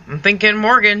know. I'm thinking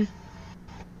Morgan.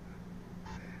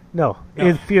 No,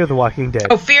 in Fear the Walking Dead.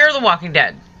 Oh, Fear the Walking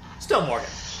Dead. Still Morgan.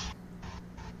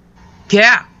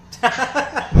 Yeah.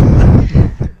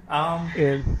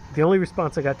 And the only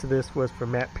response I got to this was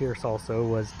from Matt Pierce also,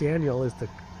 was Daniel is the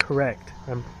correct,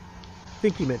 I'm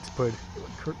thinking meant to put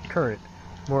current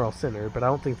moral sinner, but I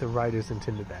don't think the writers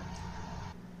intended that.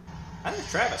 I think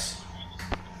Travis.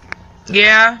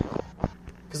 Yeah.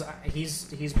 Because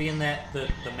he's being the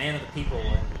man of the people,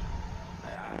 and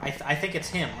I think it's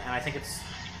him, and I think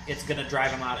it's going to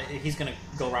drive him out. He's going to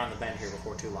go around the bend here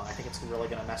before too long. I think it's really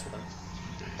going to mess with him.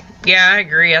 Yeah, I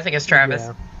agree. I think it's Travis.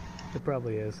 Yeah, it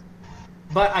probably is.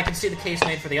 But I can see the case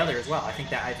made for the other as well. I think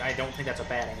that I don't think that's a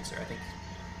bad answer. I think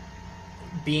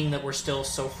being that we're still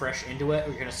so fresh into it,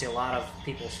 we're going to see a lot of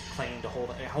people claiming to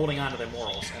holding on to their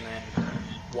morals, and then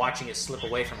watching it slip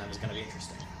away from them is going to be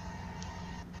interesting.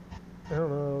 I don't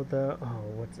know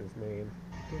what's his name?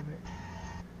 Damn it.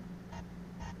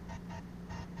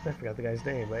 I forgot the guy's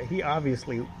name, but he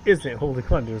obviously isn't holding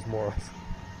on to his morals.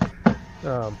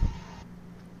 The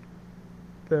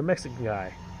Mexican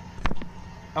guy.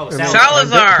 Oh,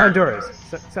 Salazar! Honduras.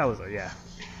 Salazar, yeah.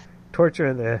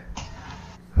 Torturing the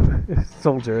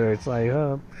soldier. It's like,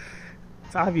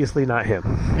 it's obviously not him.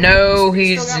 No,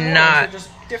 he's not. They're just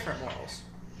different morals.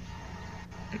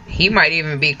 He might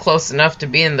even be close enough to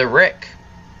being the Rick.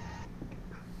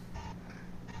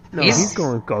 No, he's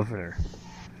going governor.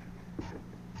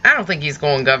 I don't think he's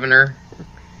going governor.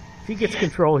 If he gets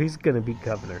control, he's going to be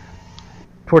governor.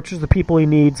 Tortures the people he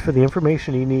needs for the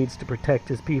information he needs to protect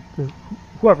his people,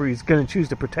 whoever he's going to choose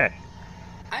to protect.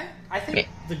 I think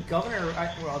the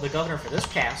governor for this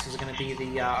cast is going to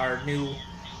be our new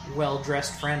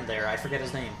well-dressed friend there. I forget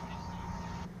his name.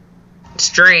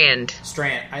 Strand.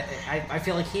 I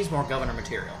feel like he's more governor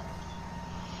material.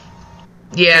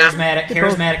 Yeah.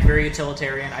 Charismatic, very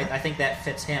utilitarian. I think that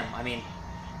fits him. I mean,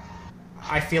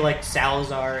 I feel like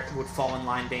Salazar would fall in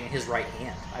line being his right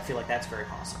hand. I feel like that's very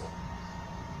possible.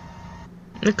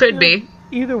 It could be.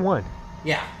 Either one.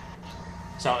 Yeah.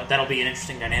 So that'll be an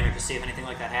interesting dynamic to see if anything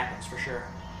like that happens, for sure.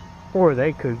 Or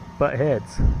they could butt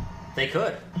heads. They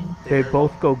could. They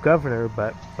both go governor,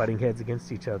 but butting heads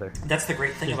against each other. That's the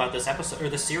great thing about this episode, or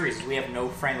this series, is we have no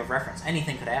frame of reference.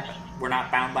 Anything could happen. We're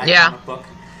not bound by a comic book.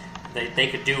 They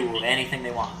could do anything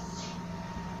they want.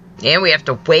 And we have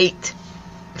to wait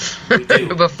We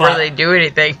do, before they do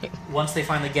anything. Once they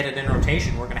finally get it in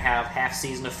rotation, we're going to have half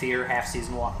season of Fear, half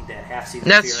season Walking Dead, half season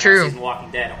of Fear, true. half season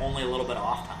Walking Dead. Only a little bit of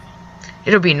off time.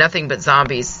 It'll be nothing but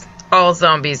zombies. All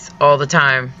zombies, all the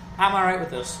time. I'm alright with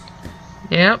this.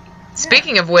 Yep.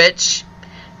 Speaking of which,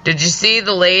 did you see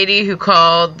the lady who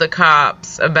called the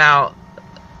cops about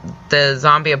the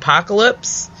zombie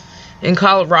apocalypse in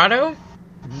Colorado?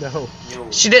 No.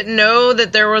 She didn't know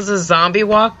that there was a zombie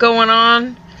walk going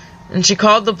on, and she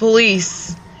called the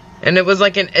police. And it was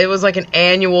like an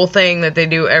annual thing that they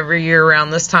do every year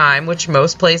around this time, which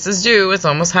most places do. It's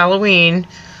almost Halloween.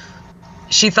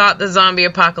 She thought the zombie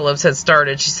apocalypse had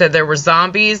started. She said there were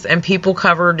zombies and people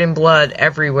covered in blood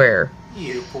everywhere.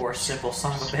 You poor simple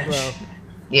son of a bitch. Well,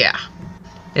 yeah.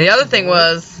 And the other thing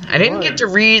was, I didn't get to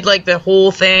read like the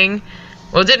whole thing.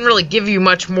 Well, it didn't really give you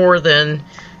much more than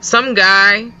some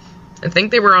guy, I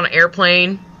think they were on an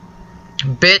airplane,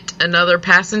 bit another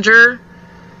passenger,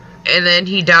 and then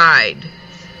he died.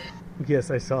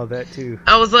 yes, I saw that too.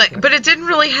 I was like, but it didn't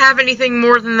really have anything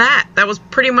more than that. That was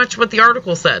pretty much what the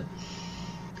article said.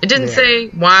 It didn't say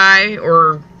why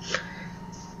or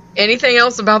anything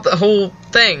else about the whole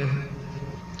thing.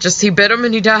 Just he bit him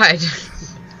and he died.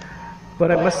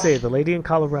 But I must say, the lady in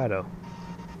Colorado,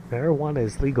 marijuana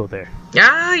is legal there.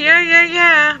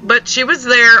 Yeah. But she was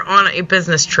there on a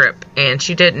business trip, and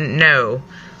she didn't know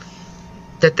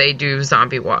that they do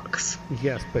zombie walks.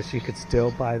 Yes, but she could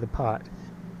still buy the pot.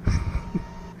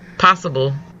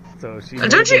 Possible. So she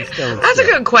Don't you? That's a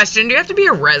good question. Do you have to be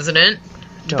a resident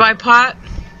to buy pot?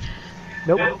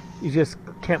 Nope. You just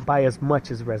can't buy as much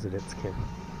as residents can.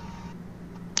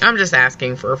 I'm just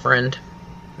asking for a friend.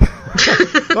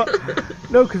 Well,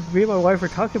 no, because me and my wife were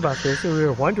talking about this, and we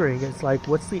were wondering, it's like,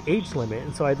 what's the age limit?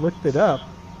 And so I looked it up,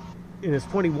 and it's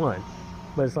 21.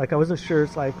 But it's like, I wasn't sure.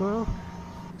 It's like, well,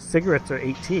 cigarettes are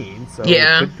 18, so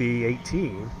it could be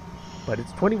 18. But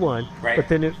it's 21. Right. But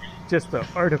then just the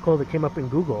article that came up in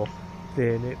Google,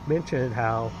 then it mentioned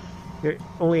how you're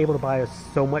only able to buy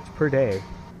so much per day.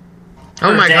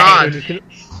 Oh my God.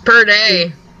 Per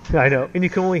day. I know. And you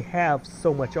can only have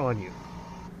so much on you.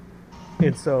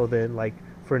 And so then, like,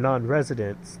 for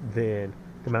non-residents, then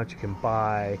the amount you can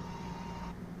buy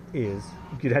is,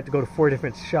 you'd have to go to 4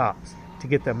 different shops to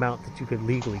get the amount that you could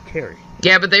legally carry.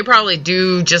 Yeah, but they probably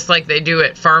do just like they do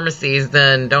at pharmacies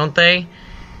then, don't they?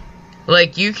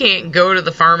 Like, you can't go to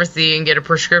the pharmacy and get a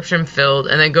prescription filled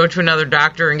and then go to another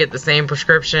doctor and get the same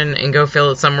prescription and go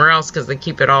fill it somewhere else because they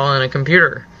keep it all in a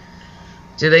computer.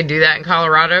 Do they do that in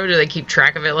Colorado? Do they keep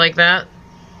track of it like that?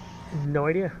 No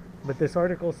idea. But this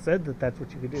article said that that's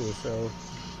what you could do, so...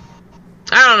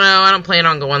 I don't know. I don't plan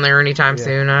on going there anytime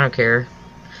soon. I don't care.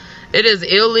 It is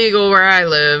illegal where I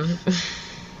live.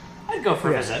 I'd go for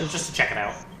a visit, just to check it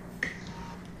out.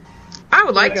 I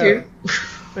would like to.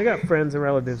 I got friends and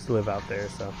relatives who live out there,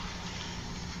 so...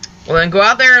 Well, then go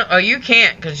out there. Oh, you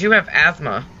can't, because you have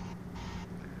asthma.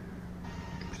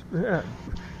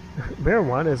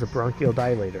 Marijuana is a bronchial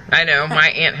dilator. I know. My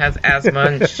aunt has asthma,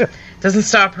 and it doesn't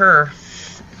stop her.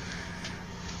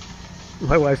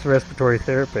 My wife's a respiratory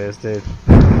therapist, and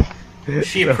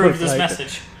she approved this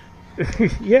message.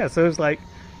 Yeah, so it's like,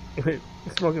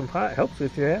 smoking pot helps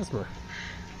with your asthma,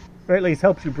 or at least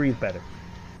helps you breathe better.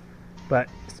 But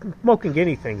smoking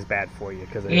anything's bad for you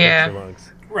because it hurts your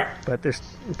lungs. Right. But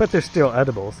there's still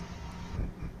edibles.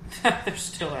 There's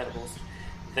still edibles.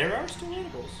 There are still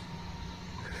edibles.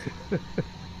 What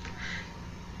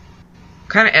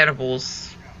kind of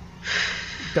edibles?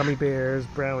 Gummy bears,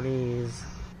 brownies.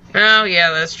 Oh,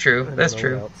 yeah, that's true. That's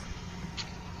true.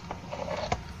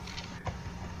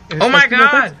 Oh my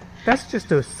God! That's just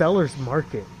a seller's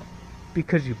market.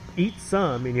 Because you eat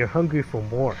some and you're hungry for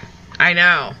more. I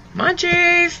know.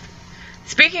 Munchies!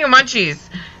 Speaking of munchies,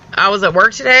 I was at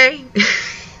work today.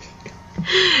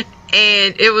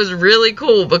 And it was really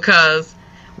cool because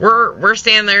we're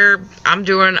standing there. I'm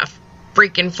doing a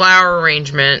freaking flower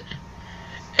arrangement.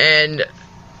 And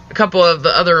a couple of the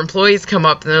other employees come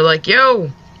up and they're like,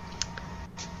 yo,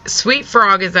 Sweet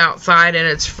Frog is outside and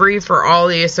it's free for all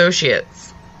the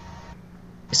associates.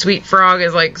 Sweet Frog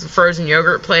is like a frozen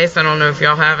yogurt place. I don't know if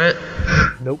y'all have it.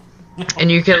 Nope.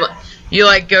 And you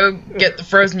like go get the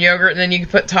frozen yogurt and then you can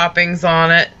put toppings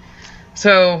on it.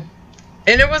 So,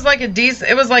 and it was like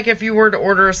it was like if you were to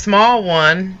order a small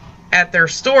one at their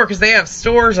store, because they have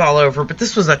stores all over, but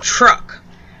this was a truck.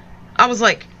 I was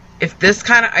like, if this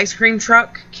kind of ice cream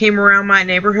truck came around my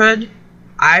neighborhood,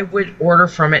 I would order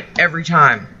from it every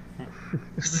time.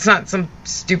 Because it's not some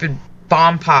stupid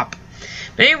bomb pop.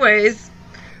 But anyways,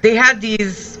 they had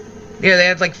these, they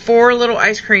had like 4 little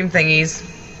ice cream thingies.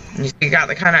 You got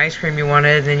the kind of ice cream you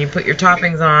wanted, and you put your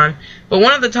toppings on. But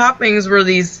one of the toppings were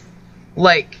these,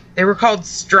 like, they were called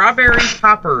strawberry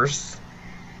poppers.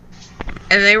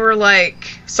 And they were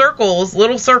like circles,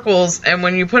 little circles, and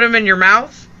when you put them in your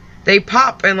mouth, they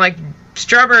pop and like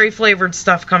strawberry flavored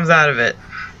stuff comes out of it.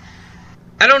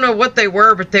 I don't know what they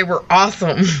were, but they were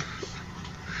awesome.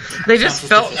 They just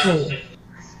felt cool.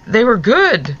 They were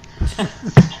good.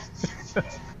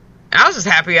 I was just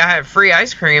happy I had free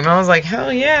ice cream. I was like,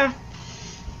 hell yeah.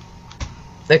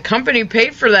 The company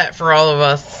paid for that for all of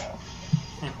us.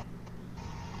 I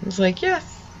was like, yes.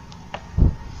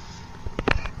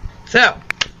 So,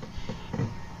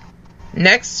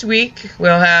 next week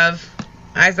we'll have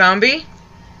iZombie.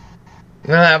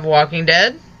 We'll have Walking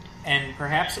Dead. And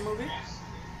perhaps a movie?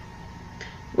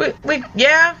 We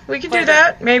could do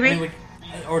that, maybe. I mean,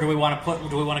 or do we want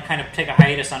to kind of take a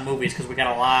hiatus on movies because we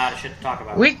got a lot of shit to talk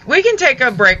about? We can take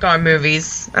a break on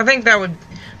movies. I think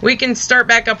we can start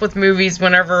back up with movies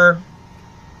whenever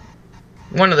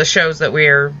one of the shows that we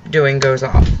are doing goes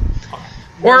off.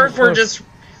 Or if we're just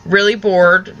really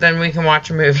bored, then we can watch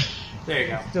a movie. There you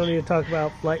go. Still need to talk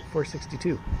about Flight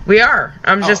 462. We are.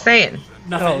 I'm just saying.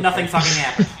 Nothing fucking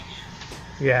happened.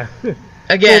 Yeah.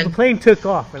 Again. Well, the plane took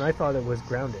off, and I thought it was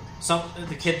grounded. So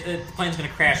the plane's going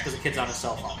to crash because the kid's on his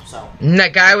cell phone. So and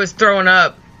that guy was throwing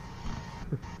up.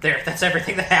 That's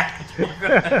everything that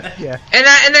happened. Yeah.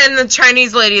 And then the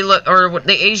Chinese lady or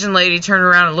the Asian lady turned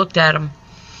around and looked at him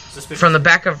from the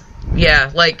back of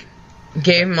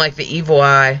gave him like the evil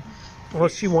eye. Well,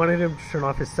 she wanted him to turn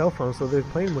off his cell phone so the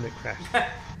plane wouldn't crash.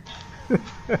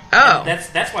 Oh.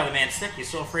 That's why the man's sick. He's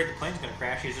so afraid the plane's going to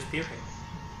crash. He's just puking.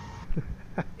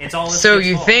 It's all this so kid's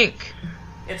you fault. think?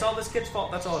 It's all this kid's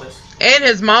fault. That's all it is. And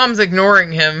his mom's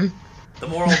ignoring him. The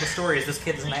moral of the story is this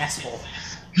kid is an asshole.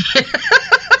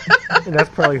 And that's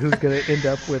probably who's going to end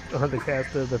up on the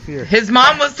cast of The Fear. His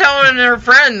mom was telling her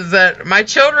friends that my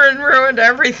children ruined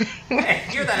everything. Hey,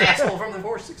 you're that asshole from the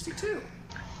 462.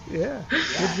 Yeah,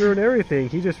 kids ruin everything.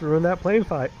 He just ruined that plane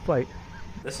flight.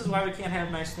 This is why we can't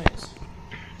have nice things.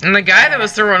 And the guy that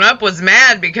was throwing up was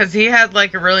mad because he had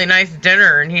like a really nice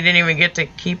dinner and he didn't even get to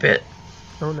keep it.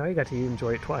 Oh, now you got to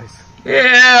enjoy it twice.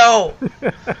 Ew!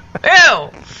 Ew!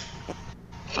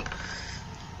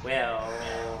 Well...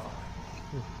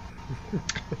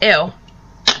 Ew.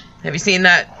 Have you seen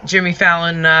that Jimmy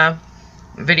Fallon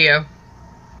video?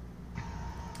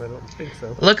 I don't think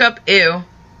so. Look up Ew,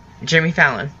 Jimmy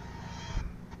Fallon.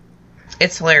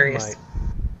 It's hilarious.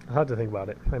 I'll have to think about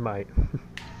it. I might.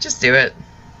 Just do it.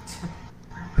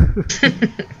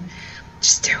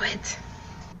 Just do it.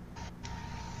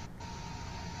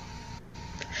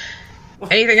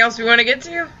 Anything else we want to get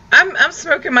to? I'm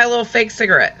smoking my little fake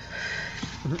cigarette.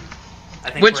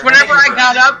 Which whenever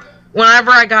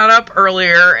I got up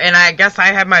earlier, and I guess I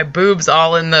had my boobs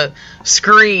all in the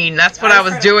screen, that's what I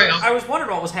was doing. I was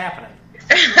wondering what was happening.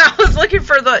 I was looking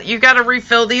for you gotta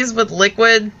refill these with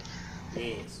liquid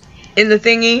in the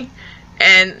thingy,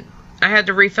 and I had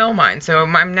to refill mine, so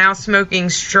I'm now smoking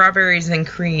strawberries and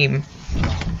cream,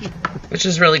 which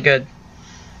is really good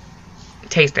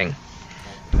tasting.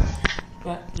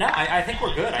 But no, I think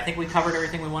we're good. I think we covered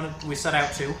everything we set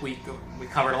out to. We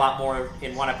covered a lot more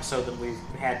in one episode than we've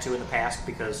had to in the past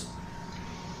because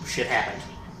shit happened.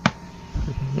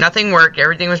 Nothing worked.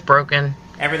 Everything was broken.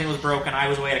 Everything was broken. I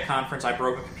was away at a conference. I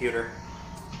broke a computer.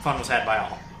 Fun was had by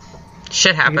all.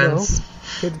 Shit happens. You know,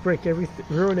 kids break everything,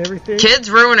 ruin everything. Kids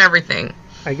ruin everything.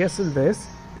 I guess in this,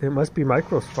 it must be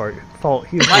Micro's fault.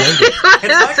 He's the youngest.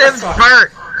 It's his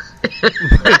part.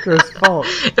 Micro's fault.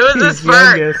 It was He's his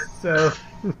part. Youngest, so.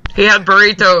 He had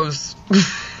burritos.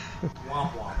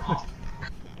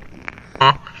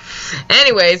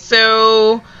 Anyway,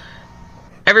 so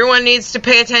everyone needs to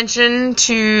pay attention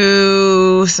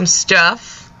to some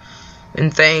stuff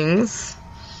and things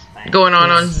going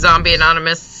on Zombie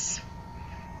Anonymous,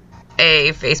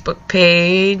 a Facebook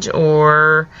page,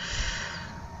 or,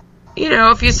 you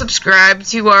know, if you subscribe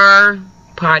to our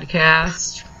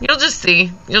podcast, you'll just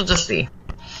see.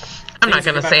 I'm not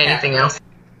going to say anything else.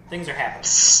 Things are happening.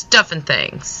 Stuff and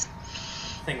things.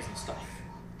 Things and stuff.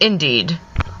 Indeed.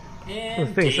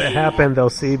 The things that happen, they'll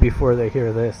see before they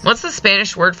hear this. What's the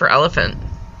Spanish word for elephant?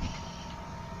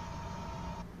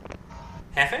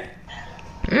 Jefe?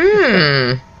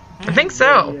 I think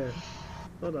so. Yeah.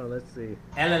 Hold on, let's see.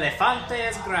 El elefante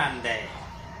es grande.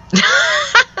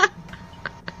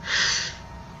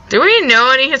 Do we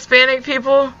know any Hispanic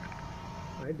people?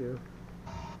 I do.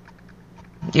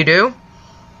 You do?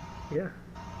 Yeah.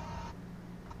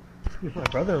 My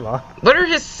brother-in-law. What are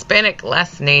Hispanic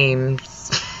last names?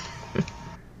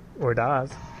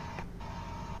 Ordaz.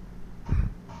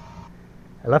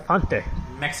 Elefante.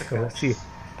 Mexico. Let's see.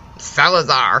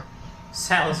 Salazar.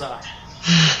 Salazar.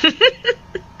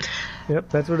 Yep,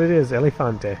 that's what it is.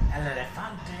 Elefante. El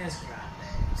elefante es grande.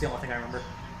 It's the only thing I remember.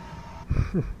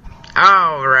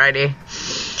 Alrighty.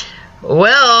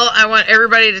 Well, I want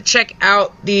everybody to check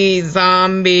out the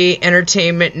Zombie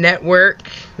Entertainment Network.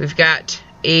 We've got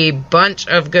a bunch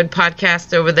of good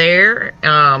podcasts over there.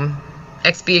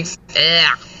 XD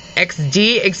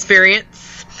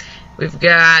Experience. We've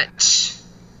got...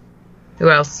 Who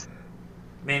else?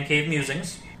 Man Cave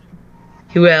Musings.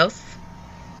 Who else?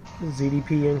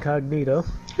 ZDP Incognito.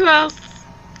 Who else?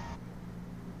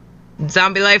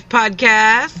 Zombie Life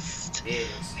Podcast.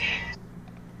 Yes.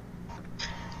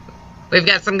 We've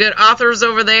got some good authors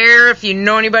over there. If you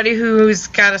know anybody who's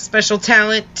got a special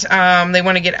talent, they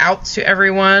want to get out to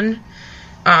everyone.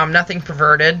 Nothing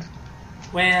perverted.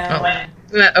 Well...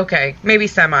 Okay, maybe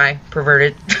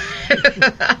semi-perverted.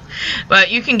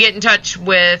 But you can get in touch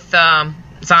with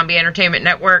Zombie Entertainment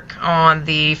Network on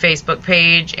the Facebook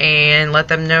page and let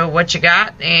them know what you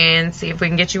got and see if we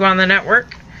can get you on the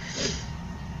network.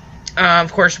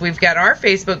 Of course, we've got our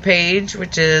Facebook page,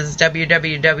 which is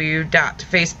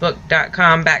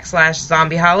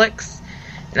www.facebook.com/zombieholics.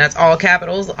 And that's all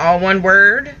capitals, all one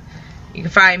word. You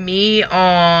can find me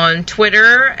on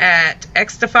Twitter at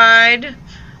Xtified,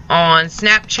 on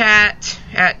Snapchat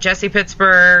at Jesse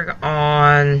Pittsburgh,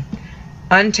 on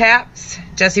Untapped,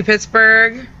 Jesse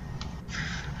Pittsburgh.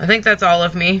 I think that's all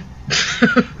of me.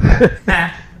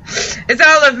 It's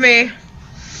all of me.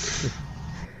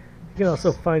 You can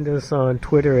also find us on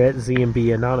Twitter at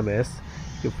ZMB Anonymous.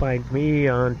 You can find me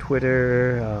on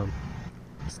Twitter,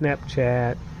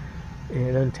 Snapchat,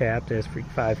 and Untapped as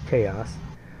Freak5 Chaos.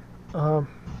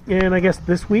 And I guess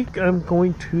this week I'm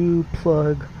going to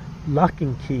plug Lock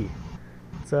and Key.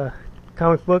 It's a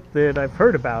comic book that I've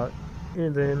heard about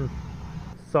and then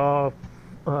saw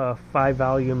 5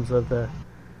 volumes of the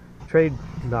trade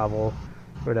novel,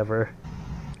 whatever,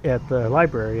 at the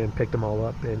library and picked them all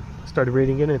up and started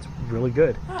reading it, and it's really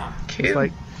good. Cute. It's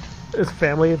like this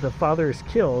family, the father is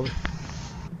killed,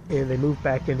 and they move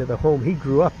back into the home he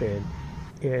grew up in.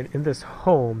 And in this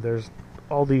home, there's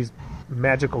all these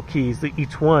magical keys that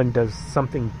each one does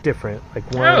something different.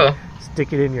 Like one,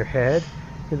 stick it in your head,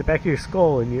 in the back of your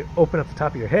skull, and you open up the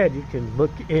top of your head, you can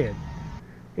look in.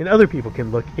 And other people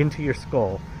can look into your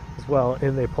skull as well,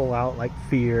 and they pull out like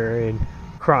fear and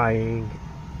crying.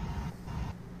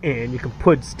 And you can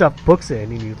put stuffed books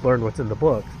in, and you learn what's in the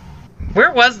book.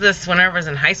 Where was this when I was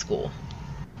in high school?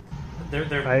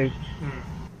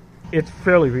 It's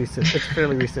fairly recent. It's a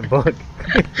fairly recent book.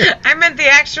 I meant the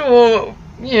actual,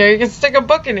 you can stick a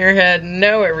book in your head and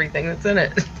know everything that's in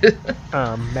it.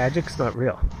 Magic's not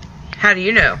real. How do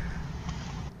you know?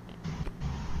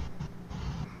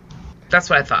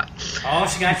 That's what I thought. Oh,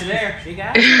 she got you there. She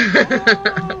got you.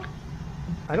 Oh.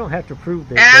 I don't have to prove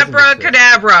that.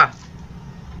 Abracadabra!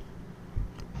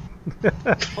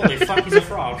 Holy fuck, he's a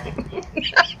frog.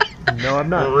 No, I'm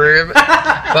not.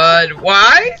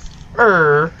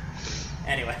 Budweiser.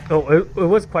 Anyway. Oh, it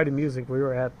was quite amusing. We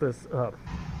were at this.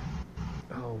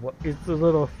 It's a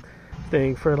little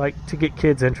thing for to get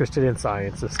kids interested in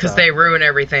science and stuff. Because they ruin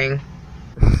everything.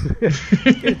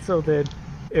 And so then,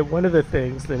 one of the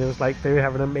things, then it was like they were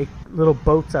having to make little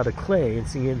boats out of clay and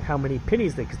seeing how many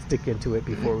pennies they could stick into it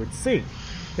before it would sink.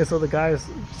 And so the guy was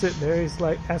sitting there, he's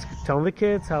like, telling the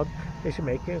kids how they should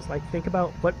make it. It's like, think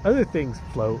about what other things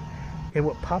float. And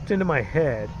what popped into my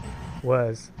head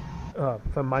was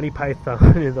from Monty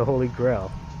Python and the Holy Grail,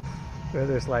 where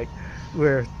there's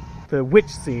where the witch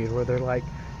scene, where they're like,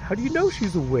 how do you know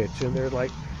she's a witch? And they're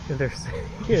like, and they're saying,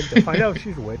 to find out if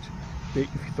she's a witch, if you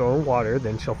throw in water,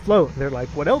 then she'll float. And they're like,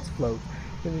 what else floats?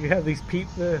 And you have these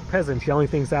peasants yelling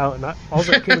things out, and all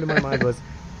that came into my mind was,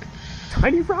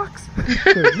 tiny rocks?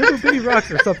 Or little bitty rocks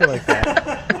or something like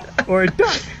that. Or a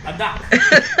duck. A duck.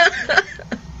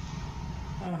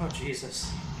 Oh,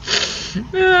 Jesus.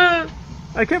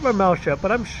 I kept my mouth shut,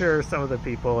 but I'm sure some of the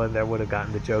people in there would have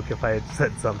gotten the joke if I had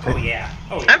said something. Oh, yeah.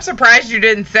 I'm surprised you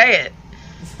didn't say it.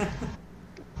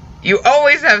 You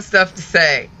always have stuff to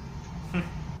say.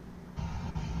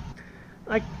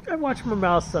 I watch my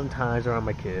mouth sometimes around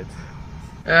my kids.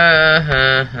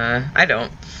 I don't.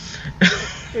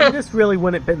 This really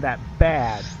wouldn't have been that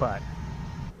bad, but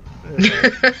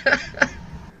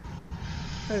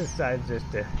I decided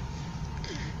just to.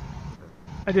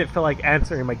 I didn't feel like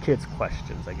answering my kids'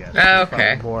 questions, I guess.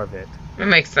 Okay. More of it. That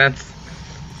makes sense.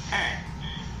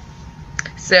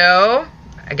 So,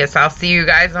 I guess I'll see you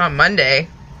guys on Monday.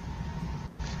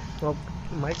 Well,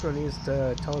 Micro needs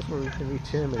to tell us where we can reach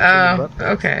him.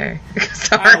 Okay.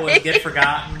 Sorry. I always get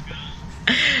forgotten.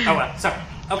 Oh, well, sorry.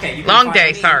 Okay, you can Long find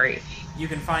day, me, sorry. You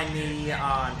can find me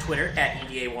on Twitter at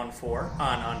EDA14,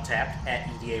 on Untapped at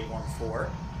EDA14,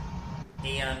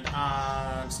 and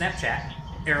on Snapchat,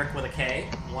 Eric with a K,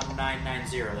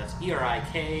 1990. That's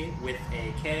ERIK with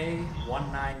a K,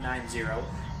 1990.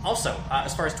 Also,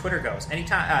 as far as Twitter goes,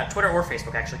 anytime Twitter or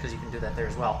Facebook actually, because you can do that there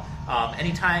as well.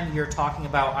 Anytime you're talking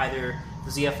about either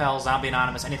the ZFL, Zombie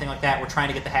Anonymous, anything like that, we're trying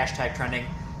to get the hashtag trending.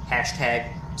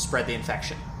 Hashtag spread the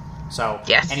infection. So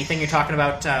anything you're talking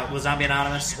about with Zombie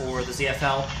Anonymous or the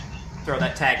ZFL, throw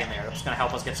that tag in there. That's going to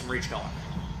help us get some reach going.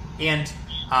 And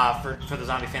for the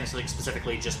Zombie Fantasy League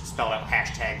specifically, just spell out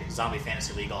hashtag Zombie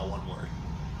Fantasy League, all one word.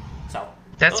 So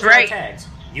that's those right. Are our tags.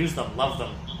 Use them, love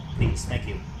them, please. Thank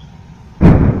you.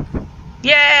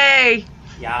 Yay!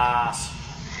 Yas.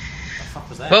 What the fuck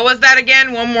was that? What was that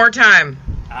again? One more time.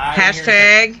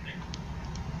 Hashtag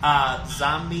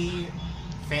Zombie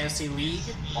Fantasy League,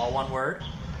 all one word.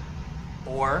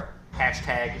 Or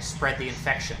hashtag spread the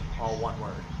infection, all one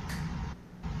word.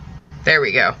 There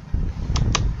we go.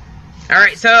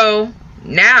 Alright, so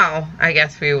now I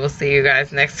guess we will see you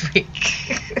guys next week.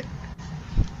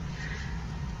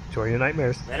 Enjoy your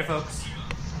nightmares. Later, folks.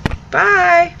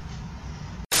 Bye.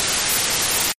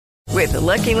 With the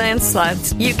Lucky Land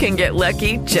Slots, you can get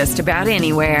lucky just about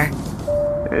anywhere.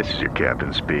 This is your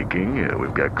captain speaking.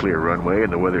 We've got clear runway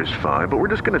and the weather's fine, but we're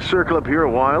just going to circle up here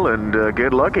a while and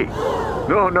get lucky.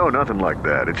 No, nothing like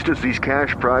that. It's just these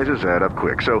cash prizes add up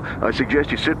quick. So I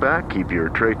suggest you sit back, keep your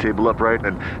tray table upright,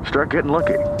 and start getting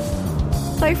lucky.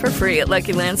 Play for free at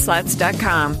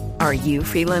LuckyLandSlots.com. Are you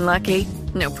feeling lucky?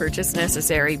 No purchase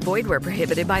necessary. Void where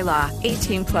prohibited by law.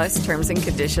 18+ terms and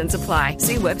conditions apply.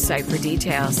 See website for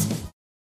details.